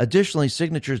 Additionally,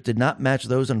 signatures did not match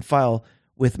those on file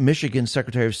with Michigan's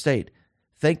Secretary of State.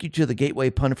 Thank you to the Gateway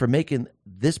Pundit for making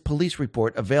this police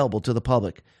report available to the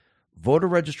public. Voter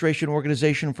registration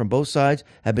organizations from both sides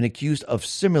have been accused of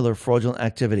similar fraudulent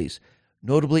activities.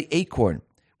 Notably, Acorn,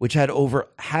 which had over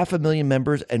 500,000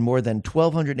 members and more than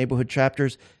 1,200 neighborhood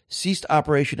chapters, ceased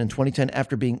operation in 2010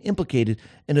 after being implicated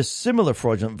in a similar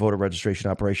fraudulent voter registration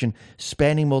operation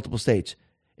spanning multiple states.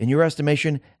 In your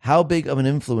estimation, how big of an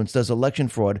influence does election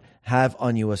fraud have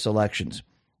on U.S. elections?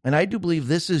 And I do believe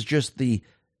this is just the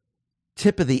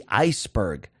tip of the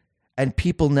iceberg, and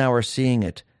people now are seeing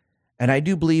it. And I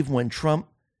do believe when Trump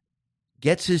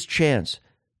gets his chance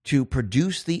to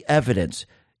produce the evidence,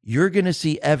 you're going to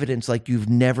see evidence like you've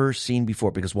never seen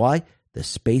before. Because why? The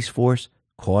Space Force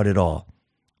caught it all.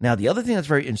 Now, the other thing that's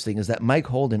very interesting is that Mike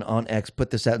Holden on X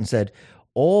put this out and said,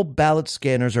 all ballot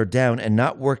scanners are down and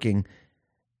not working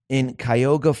in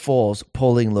Cuyahoga Falls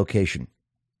polling location.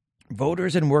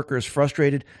 Voters and workers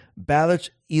frustrated,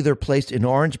 ballots either placed in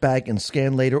orange bag and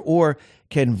scanned later or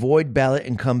can void ballot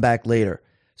and come back later.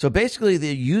 So basically,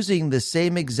 they're using the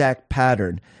same exact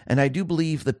pattern. And I do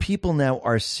believe the people now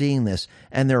are seeing this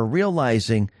and they're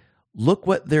realizing, look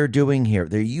what they're doing here.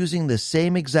 They're using the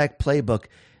same exact playbook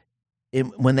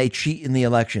when they cheat in the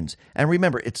elections. And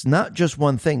remember, it's not just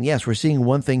one thing. Yes, we're seeing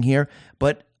one thing here,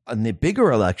 but on the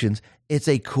bigger elections, it's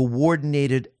a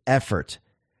coordinated effort.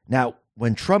 Now,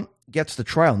 when Trump gets the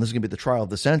trial, and this is going to be the trial of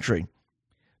the century,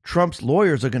 Trump's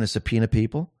lawyers are going to subpoena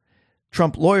people.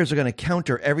 Trump lawyers are going to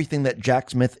counter everything that Jack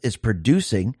Smith is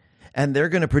producing, and they're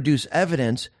going to produce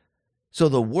evidence so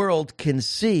the world can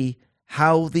see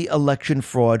how the election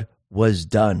fraud was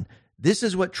done. This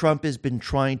is what Trump has been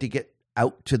trying to get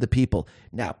out to the people.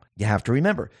 Now, you have to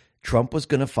remember, Trump was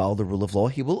going to follow the rule of law.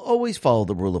 He will always follow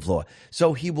the rule of law.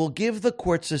 So he will give the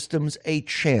court systems a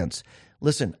chance.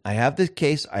 Listen, I have this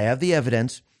case. I have the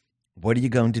evidence. What are you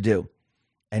going to do?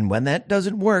 And when that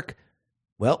doesn't work,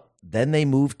 well, then they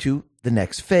move to the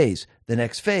next phase. The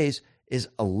next phase is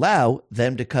allow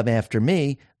them to come after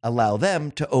me, allow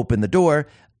them to open the door.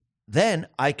 Then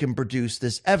I can produce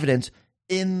this evidence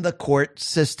in the court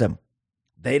system.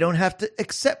 They don't have to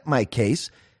accept my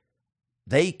case.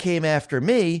 They came after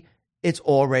me. It's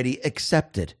already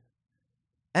accepted.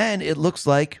 And it looks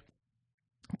like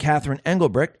Catherine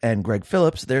Engelbrecht and Greg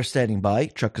Phillips, they're standing by.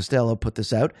 Chuck Costello put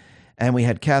this out. And we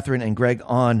had Catherine and Greg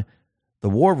on the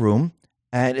War Room.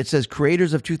 And it says,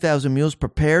 creators of 2000 Mules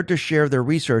prepared to share their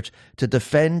research to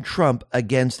defend Trump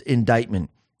against indictment.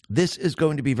 This is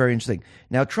going to be very interesting.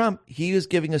 Now, Trump, he was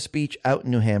giving a speech out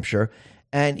in New Hampshire,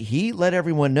 and he let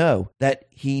everyone know that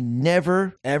he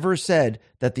never, ever said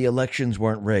that the elections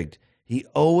weren't rigged. He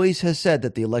always has said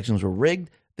that the elections were rigged,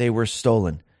 they were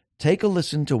stolen. Take a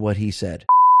listen to what he said.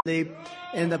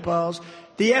 In the polls.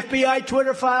 The FBI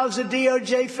Twitter files, the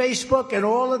DOJ, Facebook, and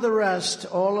all of the rest,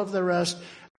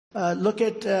 look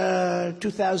at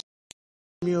 2000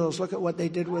 Mules. Look at what they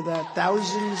did with that.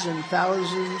 Thousands and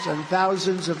thousands and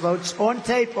thousands of votes on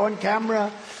tape, on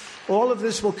camera. All of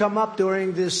this will come up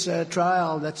during this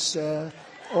trial.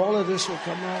 All of this will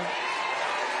come up.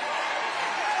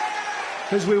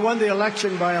 Because we won the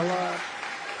election by a lot.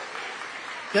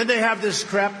 Then they have this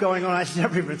crap going on. I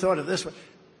never even thought of this one.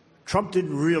 Trump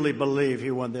didn't really believe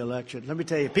he won the election. Let me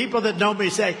tell you, people that know me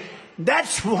say,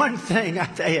 that's one thing. I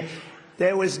tell you,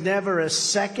 there was never a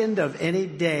second of any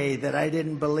day that I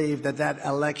didn't believe that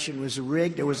election was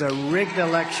rigged. It was a rigged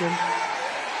election.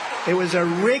 It was a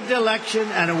rigged election,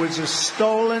 and it was a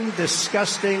stolen,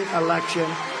 disgusting election.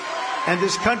 And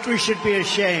this country should be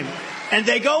ashamed. And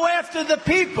they go after the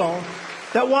people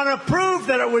that want to prove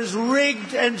that it was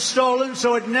rigged and stolen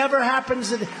so it never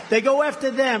happens. They go after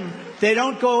them. They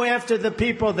don't go after the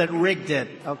people that rigged it,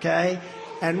 okay?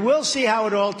 And we'll see how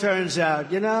it all turns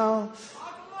out. You know,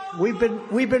 we've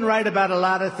been right about a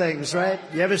lot of things, right?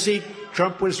 You ever see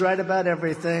Trump was right about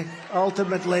everything,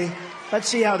 ultimately. Let's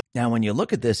see how. Now, when you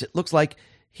look at this, it looks like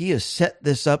he has set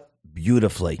this up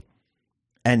beautifully.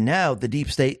 And now the deep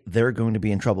state, they're going to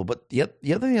be in trouble. But the other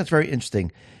thing that's very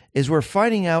interesting is we're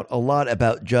finding out a lot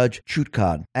about Judge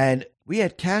Chutkan. And we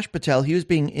had Kash Patel. He was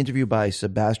being interviewed by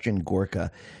Sebastian Gorka.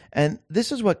 And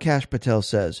this is what Kash Patel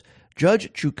says.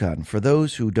 Judge Chutkan, for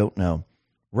those who don't know,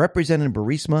 represented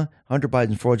Burisma, Hunter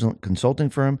Biden's fraudulent consulting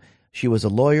firm. She was a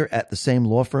lawyer at the same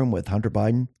law firm with Hunter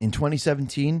Biden. In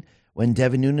 2017, when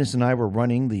Devin Nunes and I were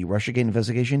running the Russiagate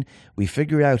investigation, we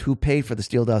figured out who paid for the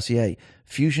Steele dossier.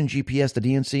 Fusion GPS, the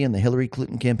DNC, and the Hillary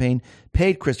Clinton campaign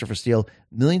paid Christopher Steele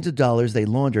millions of dollars. They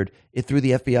laundered it through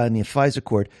the FBI and the FISA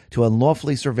court to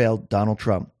unlawfully surveil Donald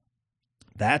Trump.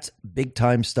 That's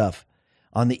big-time stuff.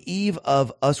 On the eve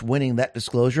of us winning that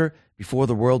disclosure, before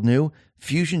the world knew,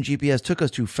 Fusion GPS took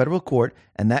us to federal court,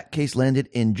 and that case landed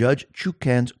in Judge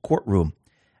Chutkan's courtroom.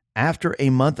 After a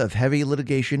month of heavy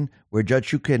litigation where Judge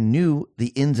Chutkan knew the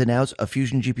ins and outs of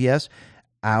Fusion GPS,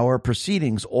 our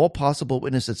proceedings, all possible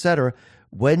witnesses, etc.,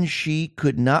 when she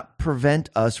could not prevent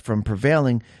us from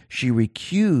prevailing, she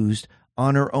recused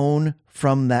on her own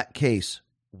from that case.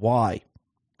 Why?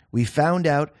 We found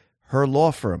out her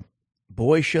law firm,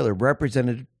 Boies Schiller,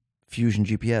 represented Fusion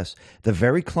GPS. The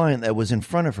very client that was in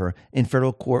front of her in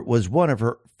federal court was one of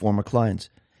her former clients.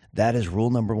 That is rule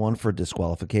number one for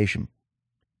disqualification.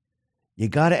 You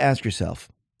got to ask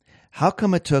yourself, how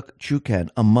come it took Chutkan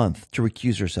a month to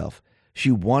recuse herself?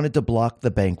 She wanted to block the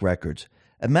bank records.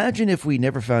 Imagine if we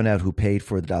never found out who paid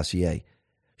for the dossier.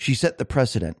 She set the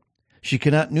precedent. She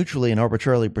cannot neutrally and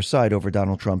arbitrarily preside over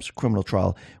Donald Trump's criminal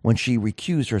trial when she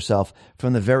recused herself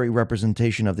from the very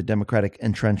representation of the Democratic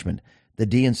entrenchment, the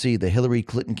DNC, the Hillary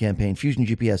Clinton campaign, Fusion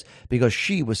GPS, because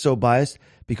she was so biased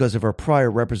because of her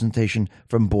prior representation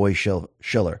from Boies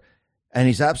Schiller. And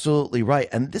he's absolutely right.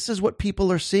 And this is what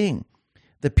people are seeing.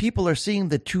 The people are seeing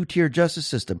the two-tier justice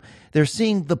system. They're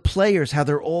seeing the players, how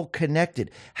they're all connected,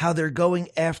 how they're going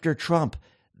after Trump.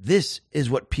 This is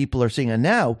what people are seeing. And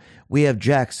now we have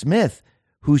Jack Smith,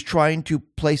 who's trying to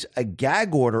place a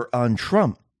gag order on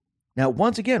Trump. Now,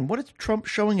 once again, what is Trump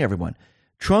showing everyone?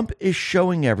 Trump is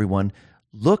showing everyone,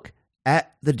 Look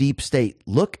at the deep state.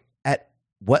 Look at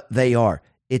what they are.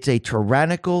 It's a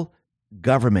tyrannical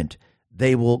government.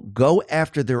 They will go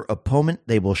after their opponent.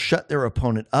 They will shut their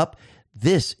opponent up.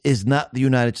 This is not the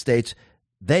United States.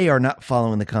 They are not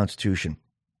following the Constitution.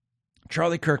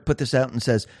 Charlie Kirk put this out and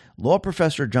says, law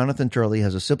professor Jonathan Turley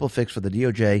has a simple fix for the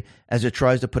DOJ as it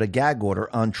tries to put a gag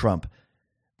order on Trump.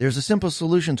 There's a simple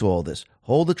solution to all this.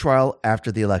 Hold the trial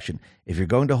after the election. If you're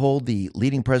going to hold the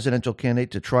leading presidential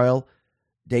candidate to trial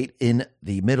date in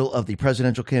the middle of the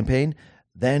presidential campaign,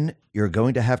 then you're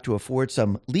going to have to afford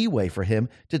some leeway for him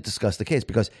to discuss the case,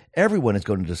 because everyone is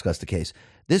going to discuss the case.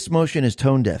 This motion is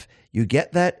tone deaf. You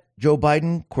get that? Joe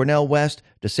Biden, Cornel West,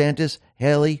 DeSantis,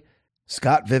 Haley,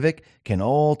 Scott Vivek can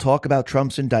all talk about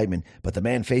Trump's indictment, but the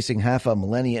man facing half a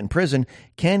millennia in prison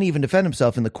can't even defend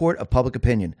himself in the court of public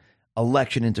opinion.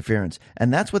 Election interference.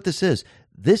 And that's what this is.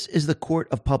 This is the court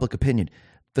of public opinion.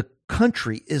 The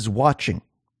country is watching.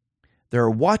 They're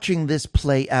watching this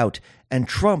play out, and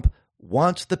Trump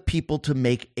wants the people to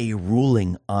make a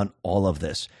ruling on all of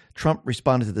this. Trump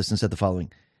responded to this and said the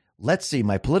following: let's see,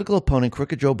 my political opponent,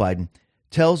 crooked Joe Biden,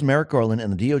 tells Merrick Garland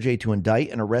and the DOJ to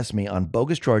indict and arrest me on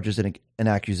bogus charges and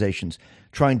accusations,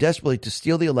 trying desperately to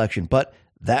steal the election, but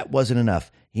that wasn't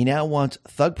enough. He now wants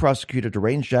thug prosecutor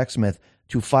deranged Jack Smith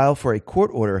to file for a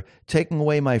court order taking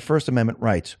away my First Amendment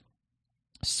rights.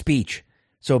 Speech.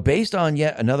 So based on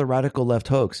yet another radical left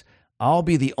hoax, I'll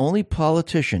be the only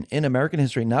politician in American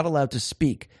history not allowed to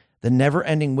speak. The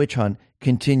never-ending witch hunt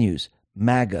continues.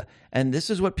 MAGA. And this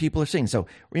is what people are seeing. So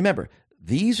remember,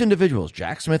 these individuals,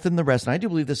 Jack Smith and the rest, and I do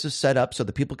believe this is set up so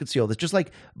that people could see all this, just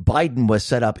like Biden was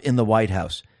set up in the White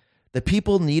House. The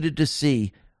people needed to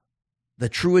see the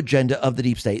true agenda of the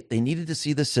deep state. They needed to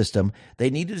see the system. They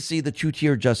needed to see the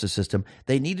two-tier justice system.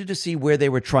 They needed to see where they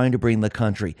were trying to bring the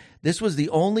country. This was the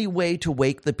only way to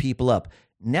wake the people up.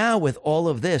 Now, with all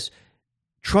of this,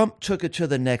 Trump took it to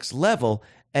the next level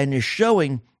and is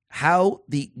showing how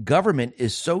the government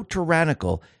is so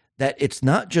tyrannical that it's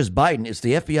not just Biden, it's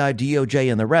the FBI,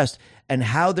 DOJ, and the rest, and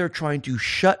how they're trying to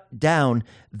shut down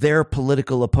their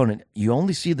political opponent. You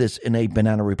only see this in a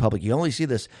banana republic. You only see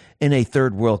this in a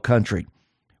third world country.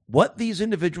 What these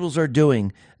individuals are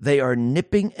doing, they are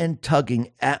nipping and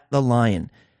tugging at the lion.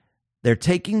 They're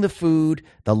taking the food.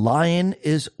 The lion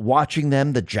is watching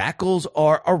them. The jackals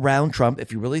are around Trump,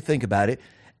 if you really think about it.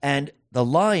 And the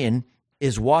lion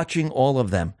is watching all of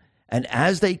them. And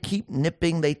as they keep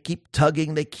nipping, they keep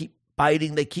tugging, they keep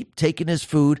biting, they keep taking his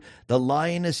food, the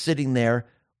lion is sitting there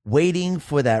waiting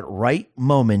for that right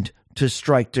moment to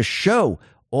strike, to show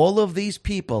all of these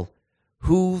people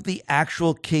who the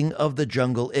actual king of the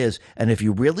jungle is. And if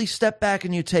you really step back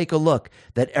and you take a look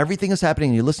that everything is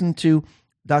happening, you listen to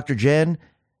Dr. Jan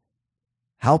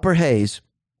Halper Hayes,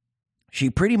 she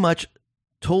pretty much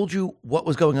told you what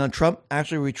was going on. Trump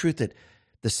actually retruthed it.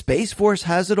 The Space Force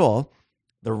has it all.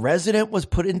 The resident was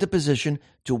put into position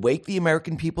to wake the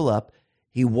American people up.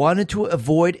 He wanted to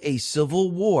avoid a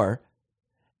civil war.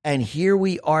 And here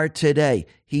we are today.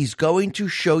 He's going to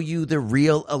show you the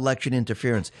real election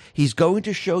interference. He's going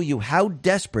to show you how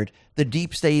desperate the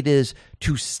deep state is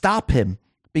to stop him,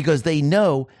 because they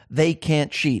know they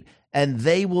can't cheat. And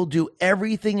they will do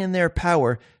everything in their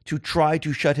power to try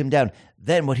to shut him down.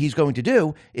 Then what he's going to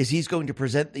do is he's going to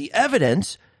present the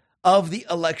evidence of the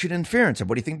election interference. And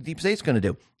what do you think the deep state's going to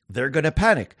do? They're going to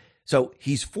panic. So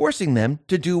he's forcing them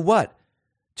to do what?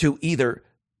 To either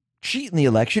cheat in the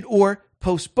election or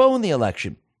postpone the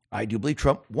election. I do believe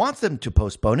Trump wants them to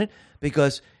postpone it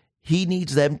because he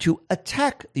needs them to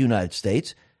attack the United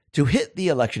States, to hit the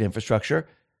election infrastructure,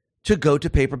 to go to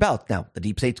paper ballot. Now, the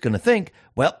deep state's going to think,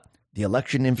 well, the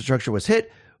election infrastructure was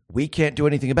hit. We can't do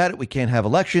anything about it. We can't have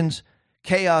elections.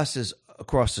 Chaos is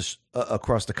across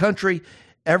the country.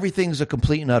 Everything's a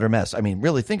complete and utter mess. I mean,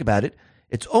 really think about it.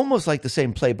 It's almost like the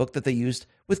same playbook that they used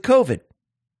with COVID,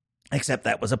 except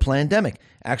that was a pandemic.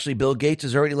 Actually, Bill Gates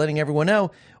is already letting everyone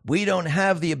know we don't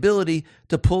have the ability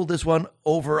to pull this one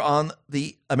over on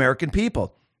the American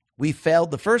people. We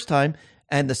failed the first time,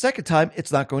 and the second time,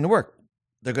 it's not going to work.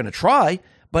 They're going to try,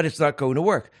 but it's not going to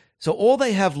work. So all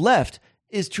they have left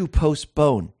is to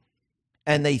postpone.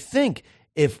 And they think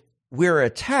if we're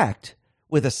attacked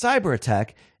with a cyber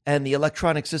attack and the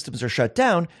electronic systems are shut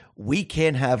down, we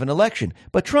can't have an election.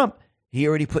 But Trump, he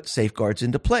already put safeguards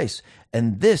into place.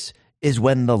 And this is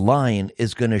when the lion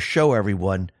is going to show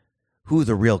everyone who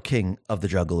the real king of the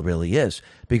jungle really is.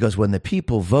 Because when the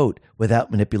people vote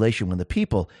without manipulation, when the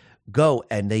people go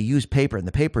and they use paper and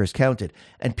the paper is counted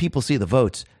and people see the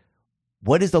votes,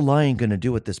 what is the lion going to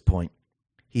do at this point?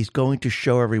 He's going to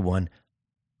show everyone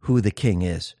who the king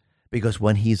is. Because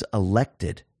when he's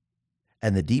elected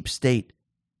and the deep state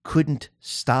couldn't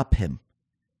stop him.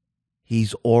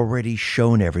 He's already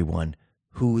shown everyone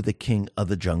who the king of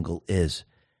the jungle is.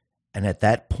 And at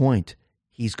that point,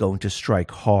 he's going to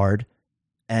strike hard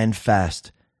and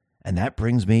fast. And that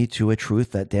brings me to a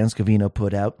truth that Dan Scavino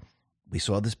put out. We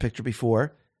saw this picture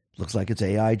before. Looks like it's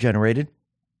AI generated.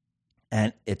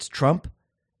 And it's Trump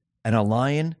and a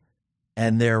lion,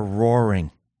 and they're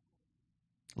roaring,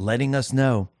 letting us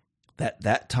know that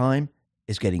that time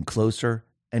is getting closer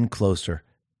and closer.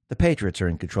 The Patriots are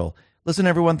in control. Listen,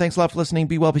 everyone, thanks a lot for listening.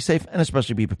 Be well, be safe, and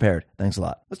especially be prepared. Thanks a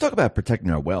lot. Let's talk about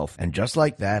protecting our wealth. And just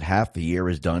like that, half the year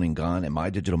is done and gone, and My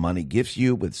Digital Money gifts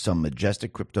you with some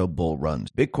majestic crypto bull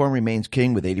runs. Bitcoin remains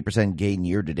king with 80% gain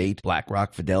year to date.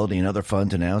 BlackRock, Fidelity, and other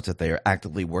funds announced that they are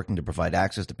actively working to provide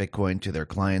access to Bitcoin to their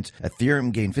clients.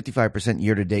 Ethereum gained 55%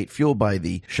 year to date, fueled by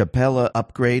the Shapella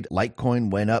upgrade.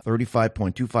 Litecoin went up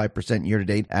 35.25% year to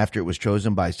date after it was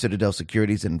chosen by Citadel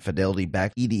Securities and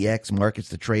Fidelity-backed EDX markets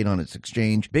to trade on its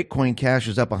exchange. Bitcoin Cash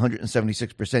is up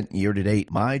 176% year to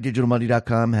date.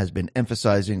 MyDigitalMoney.com has been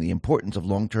emphasizing the importance of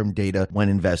long-term data when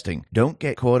investing. Don't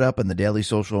get caught up in the daily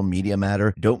social media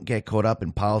matter. Don't get caught up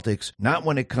in politics. Not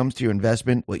when it comes to your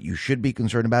investment. What you should be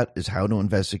concerned about is how to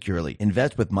invest securely.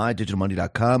 Invest with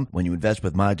MyDigitalMoney.com. When you invest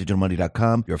with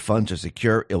MyDigitalMoney.com, your funds are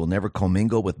secure. It will never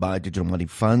commingle with My Digital Money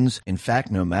funds. In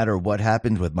fact, no matter what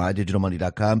happens with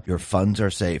MyDigitalMoney.com, your funds are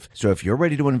safe. So if you're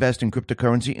ready to invest in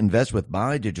cryptocurrency, invest with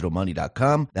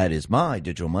MyDigitalMoney.com. That is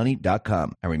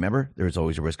MyDigitalMoney.com. And remember, there is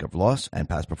always a risk of loss, and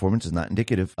past performance is not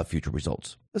indicative of future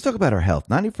results. Let's talk about our health.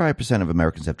 95% of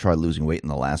Americans have tried losing weight in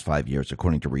the last 5 years,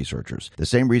 according to researchers. The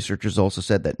same researchers also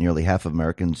said that nearly half of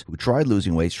Americans who tried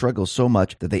losing weight struggle so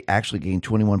much that they actually gain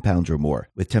 21 pounds or more.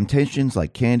 With temptations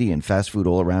like candy and fast food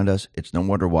all around us, it's no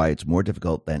wonder why it's more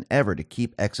difficult than ever to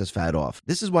keep excess fat off.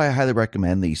 This is why I highly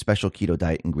recommend the special keto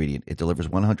diet ingredient. It delivers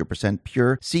 100%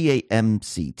 pure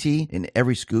CAMCT in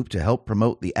every scoop to help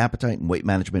promote the appetite and weight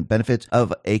management benefits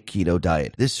of a keto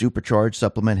diet. This supercharged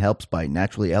supplement helps by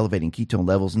naturally elevating ketone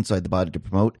levels inside the body to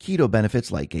promote keto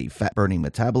benefits like a fat-burning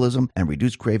metabolism and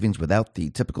reduce cravings without the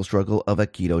typical struggle of a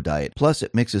keto diet. Plus,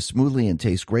 it mixes smoothly and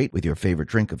tastes great with your favorite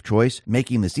drink of choice,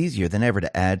 making this easier than ever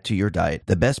to add to your diet.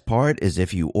 The best part is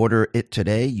if you order it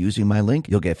today using my link,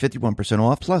 you'll get 51%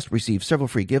 off, plus receive several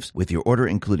free gifts with your order,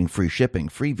 including free shipping,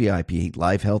 free VIP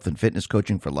live health and fitness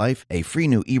coaching for life, a free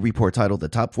new e-report titled The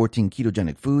Top 14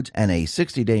 Ketogenic Foods, and a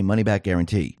 60-day money-back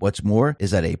guarantee. What's more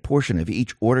is that a portion of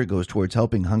each order goes towards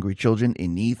helping hungry children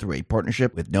in need through a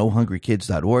partnership with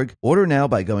NoHungryKids.org. Order now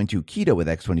by going to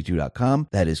KetoWithX22.com.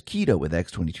 That is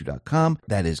KetoWithX22.com.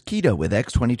 That is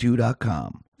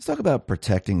KetoWithX22.com. Let's talk about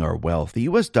protecting our wealth. The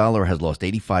U.S. dollar has lost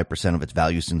 85% of its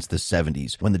value since the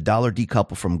 70s, when the dollar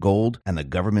decoupled from gold, and the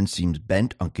government seems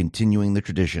bent on continuing the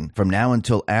tradition. From now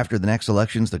until after the next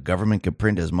elections, the government can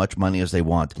print as much money as they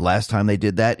want. The last time they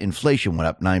did that, inflation went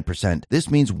up 9%. This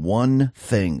means one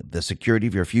thing: the security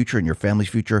of your future and your family's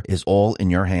future is all in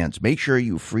your hands. Make sure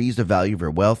you freeze the value of your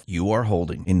wealth you are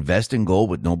holding. Invest in gold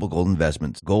with Noble Gold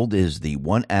Investments. Gold is the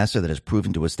one asset that has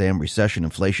proven to withstand recession,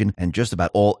 inflation, and just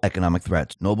about all economic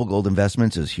threats. Noble Gold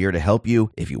Investments is here to help you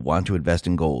if you want to invest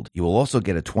in gold. You will also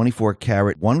get a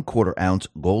 24-karat, 1/4 ounce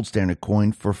gold standard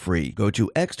coin for free. Go to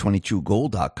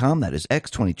x22gold.com, that is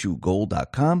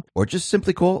x22gold.com, or just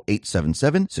simply call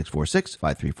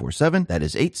 877-646-5347. That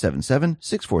is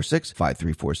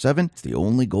 877-646-5347. It's the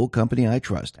only gold company I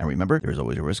trust. And remember, there's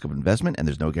always a risk of investment, and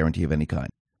there's no guarantee of any kind.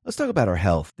 Let's talk about our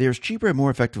health. There's cheaper and more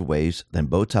effective ways than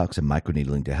Botox and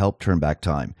microneedling to help turn back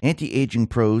time. Anti-aging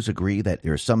pros agree that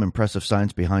there is some impressive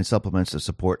science behind supplements that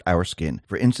support our skin.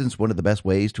 For instance, one of the best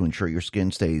ways to ensure your skin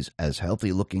stays as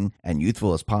healthy looking and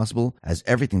youthful as possible has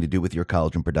everything to do with your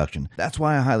collagen production. That's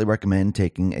why I highly recommend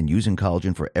taking and using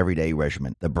collagen for everyday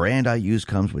regimen. The brand I use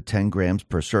comes with 10 grams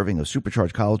per serving of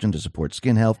supercharged collagen to support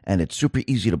skin health, and it's super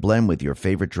easy to blend with your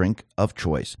favorite drink of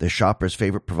choice. The shopper's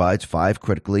favorite provides 5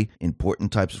 critically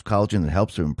important types of collagen that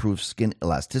helps to improve skin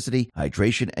elasticity,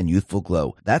 hydration, and youthful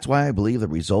glow. That's why I believe the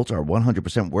results are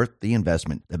 100% worth the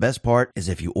investment. The best part is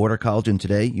if you order collagen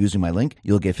today using my link,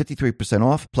 you'll get 53%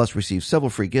 off, plus receive several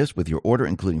free gifts with your order,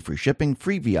 including free shipping,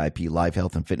 free VIP live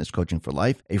health and fitness coaching for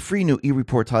life, a free new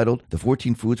e-report titled The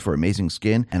 14 Foods for Amazing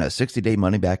Skin, and a 60-day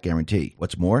money-back guarantee.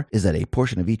 What's more is that a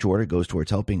portion of each order goes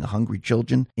towards helping hungry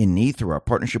children in need through our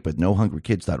partnership with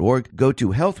NoHungryKids.org. Go to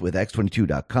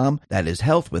healthwithx22.com. That is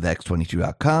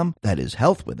healthwithx22.com. That is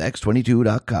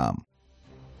healthwithx22.com.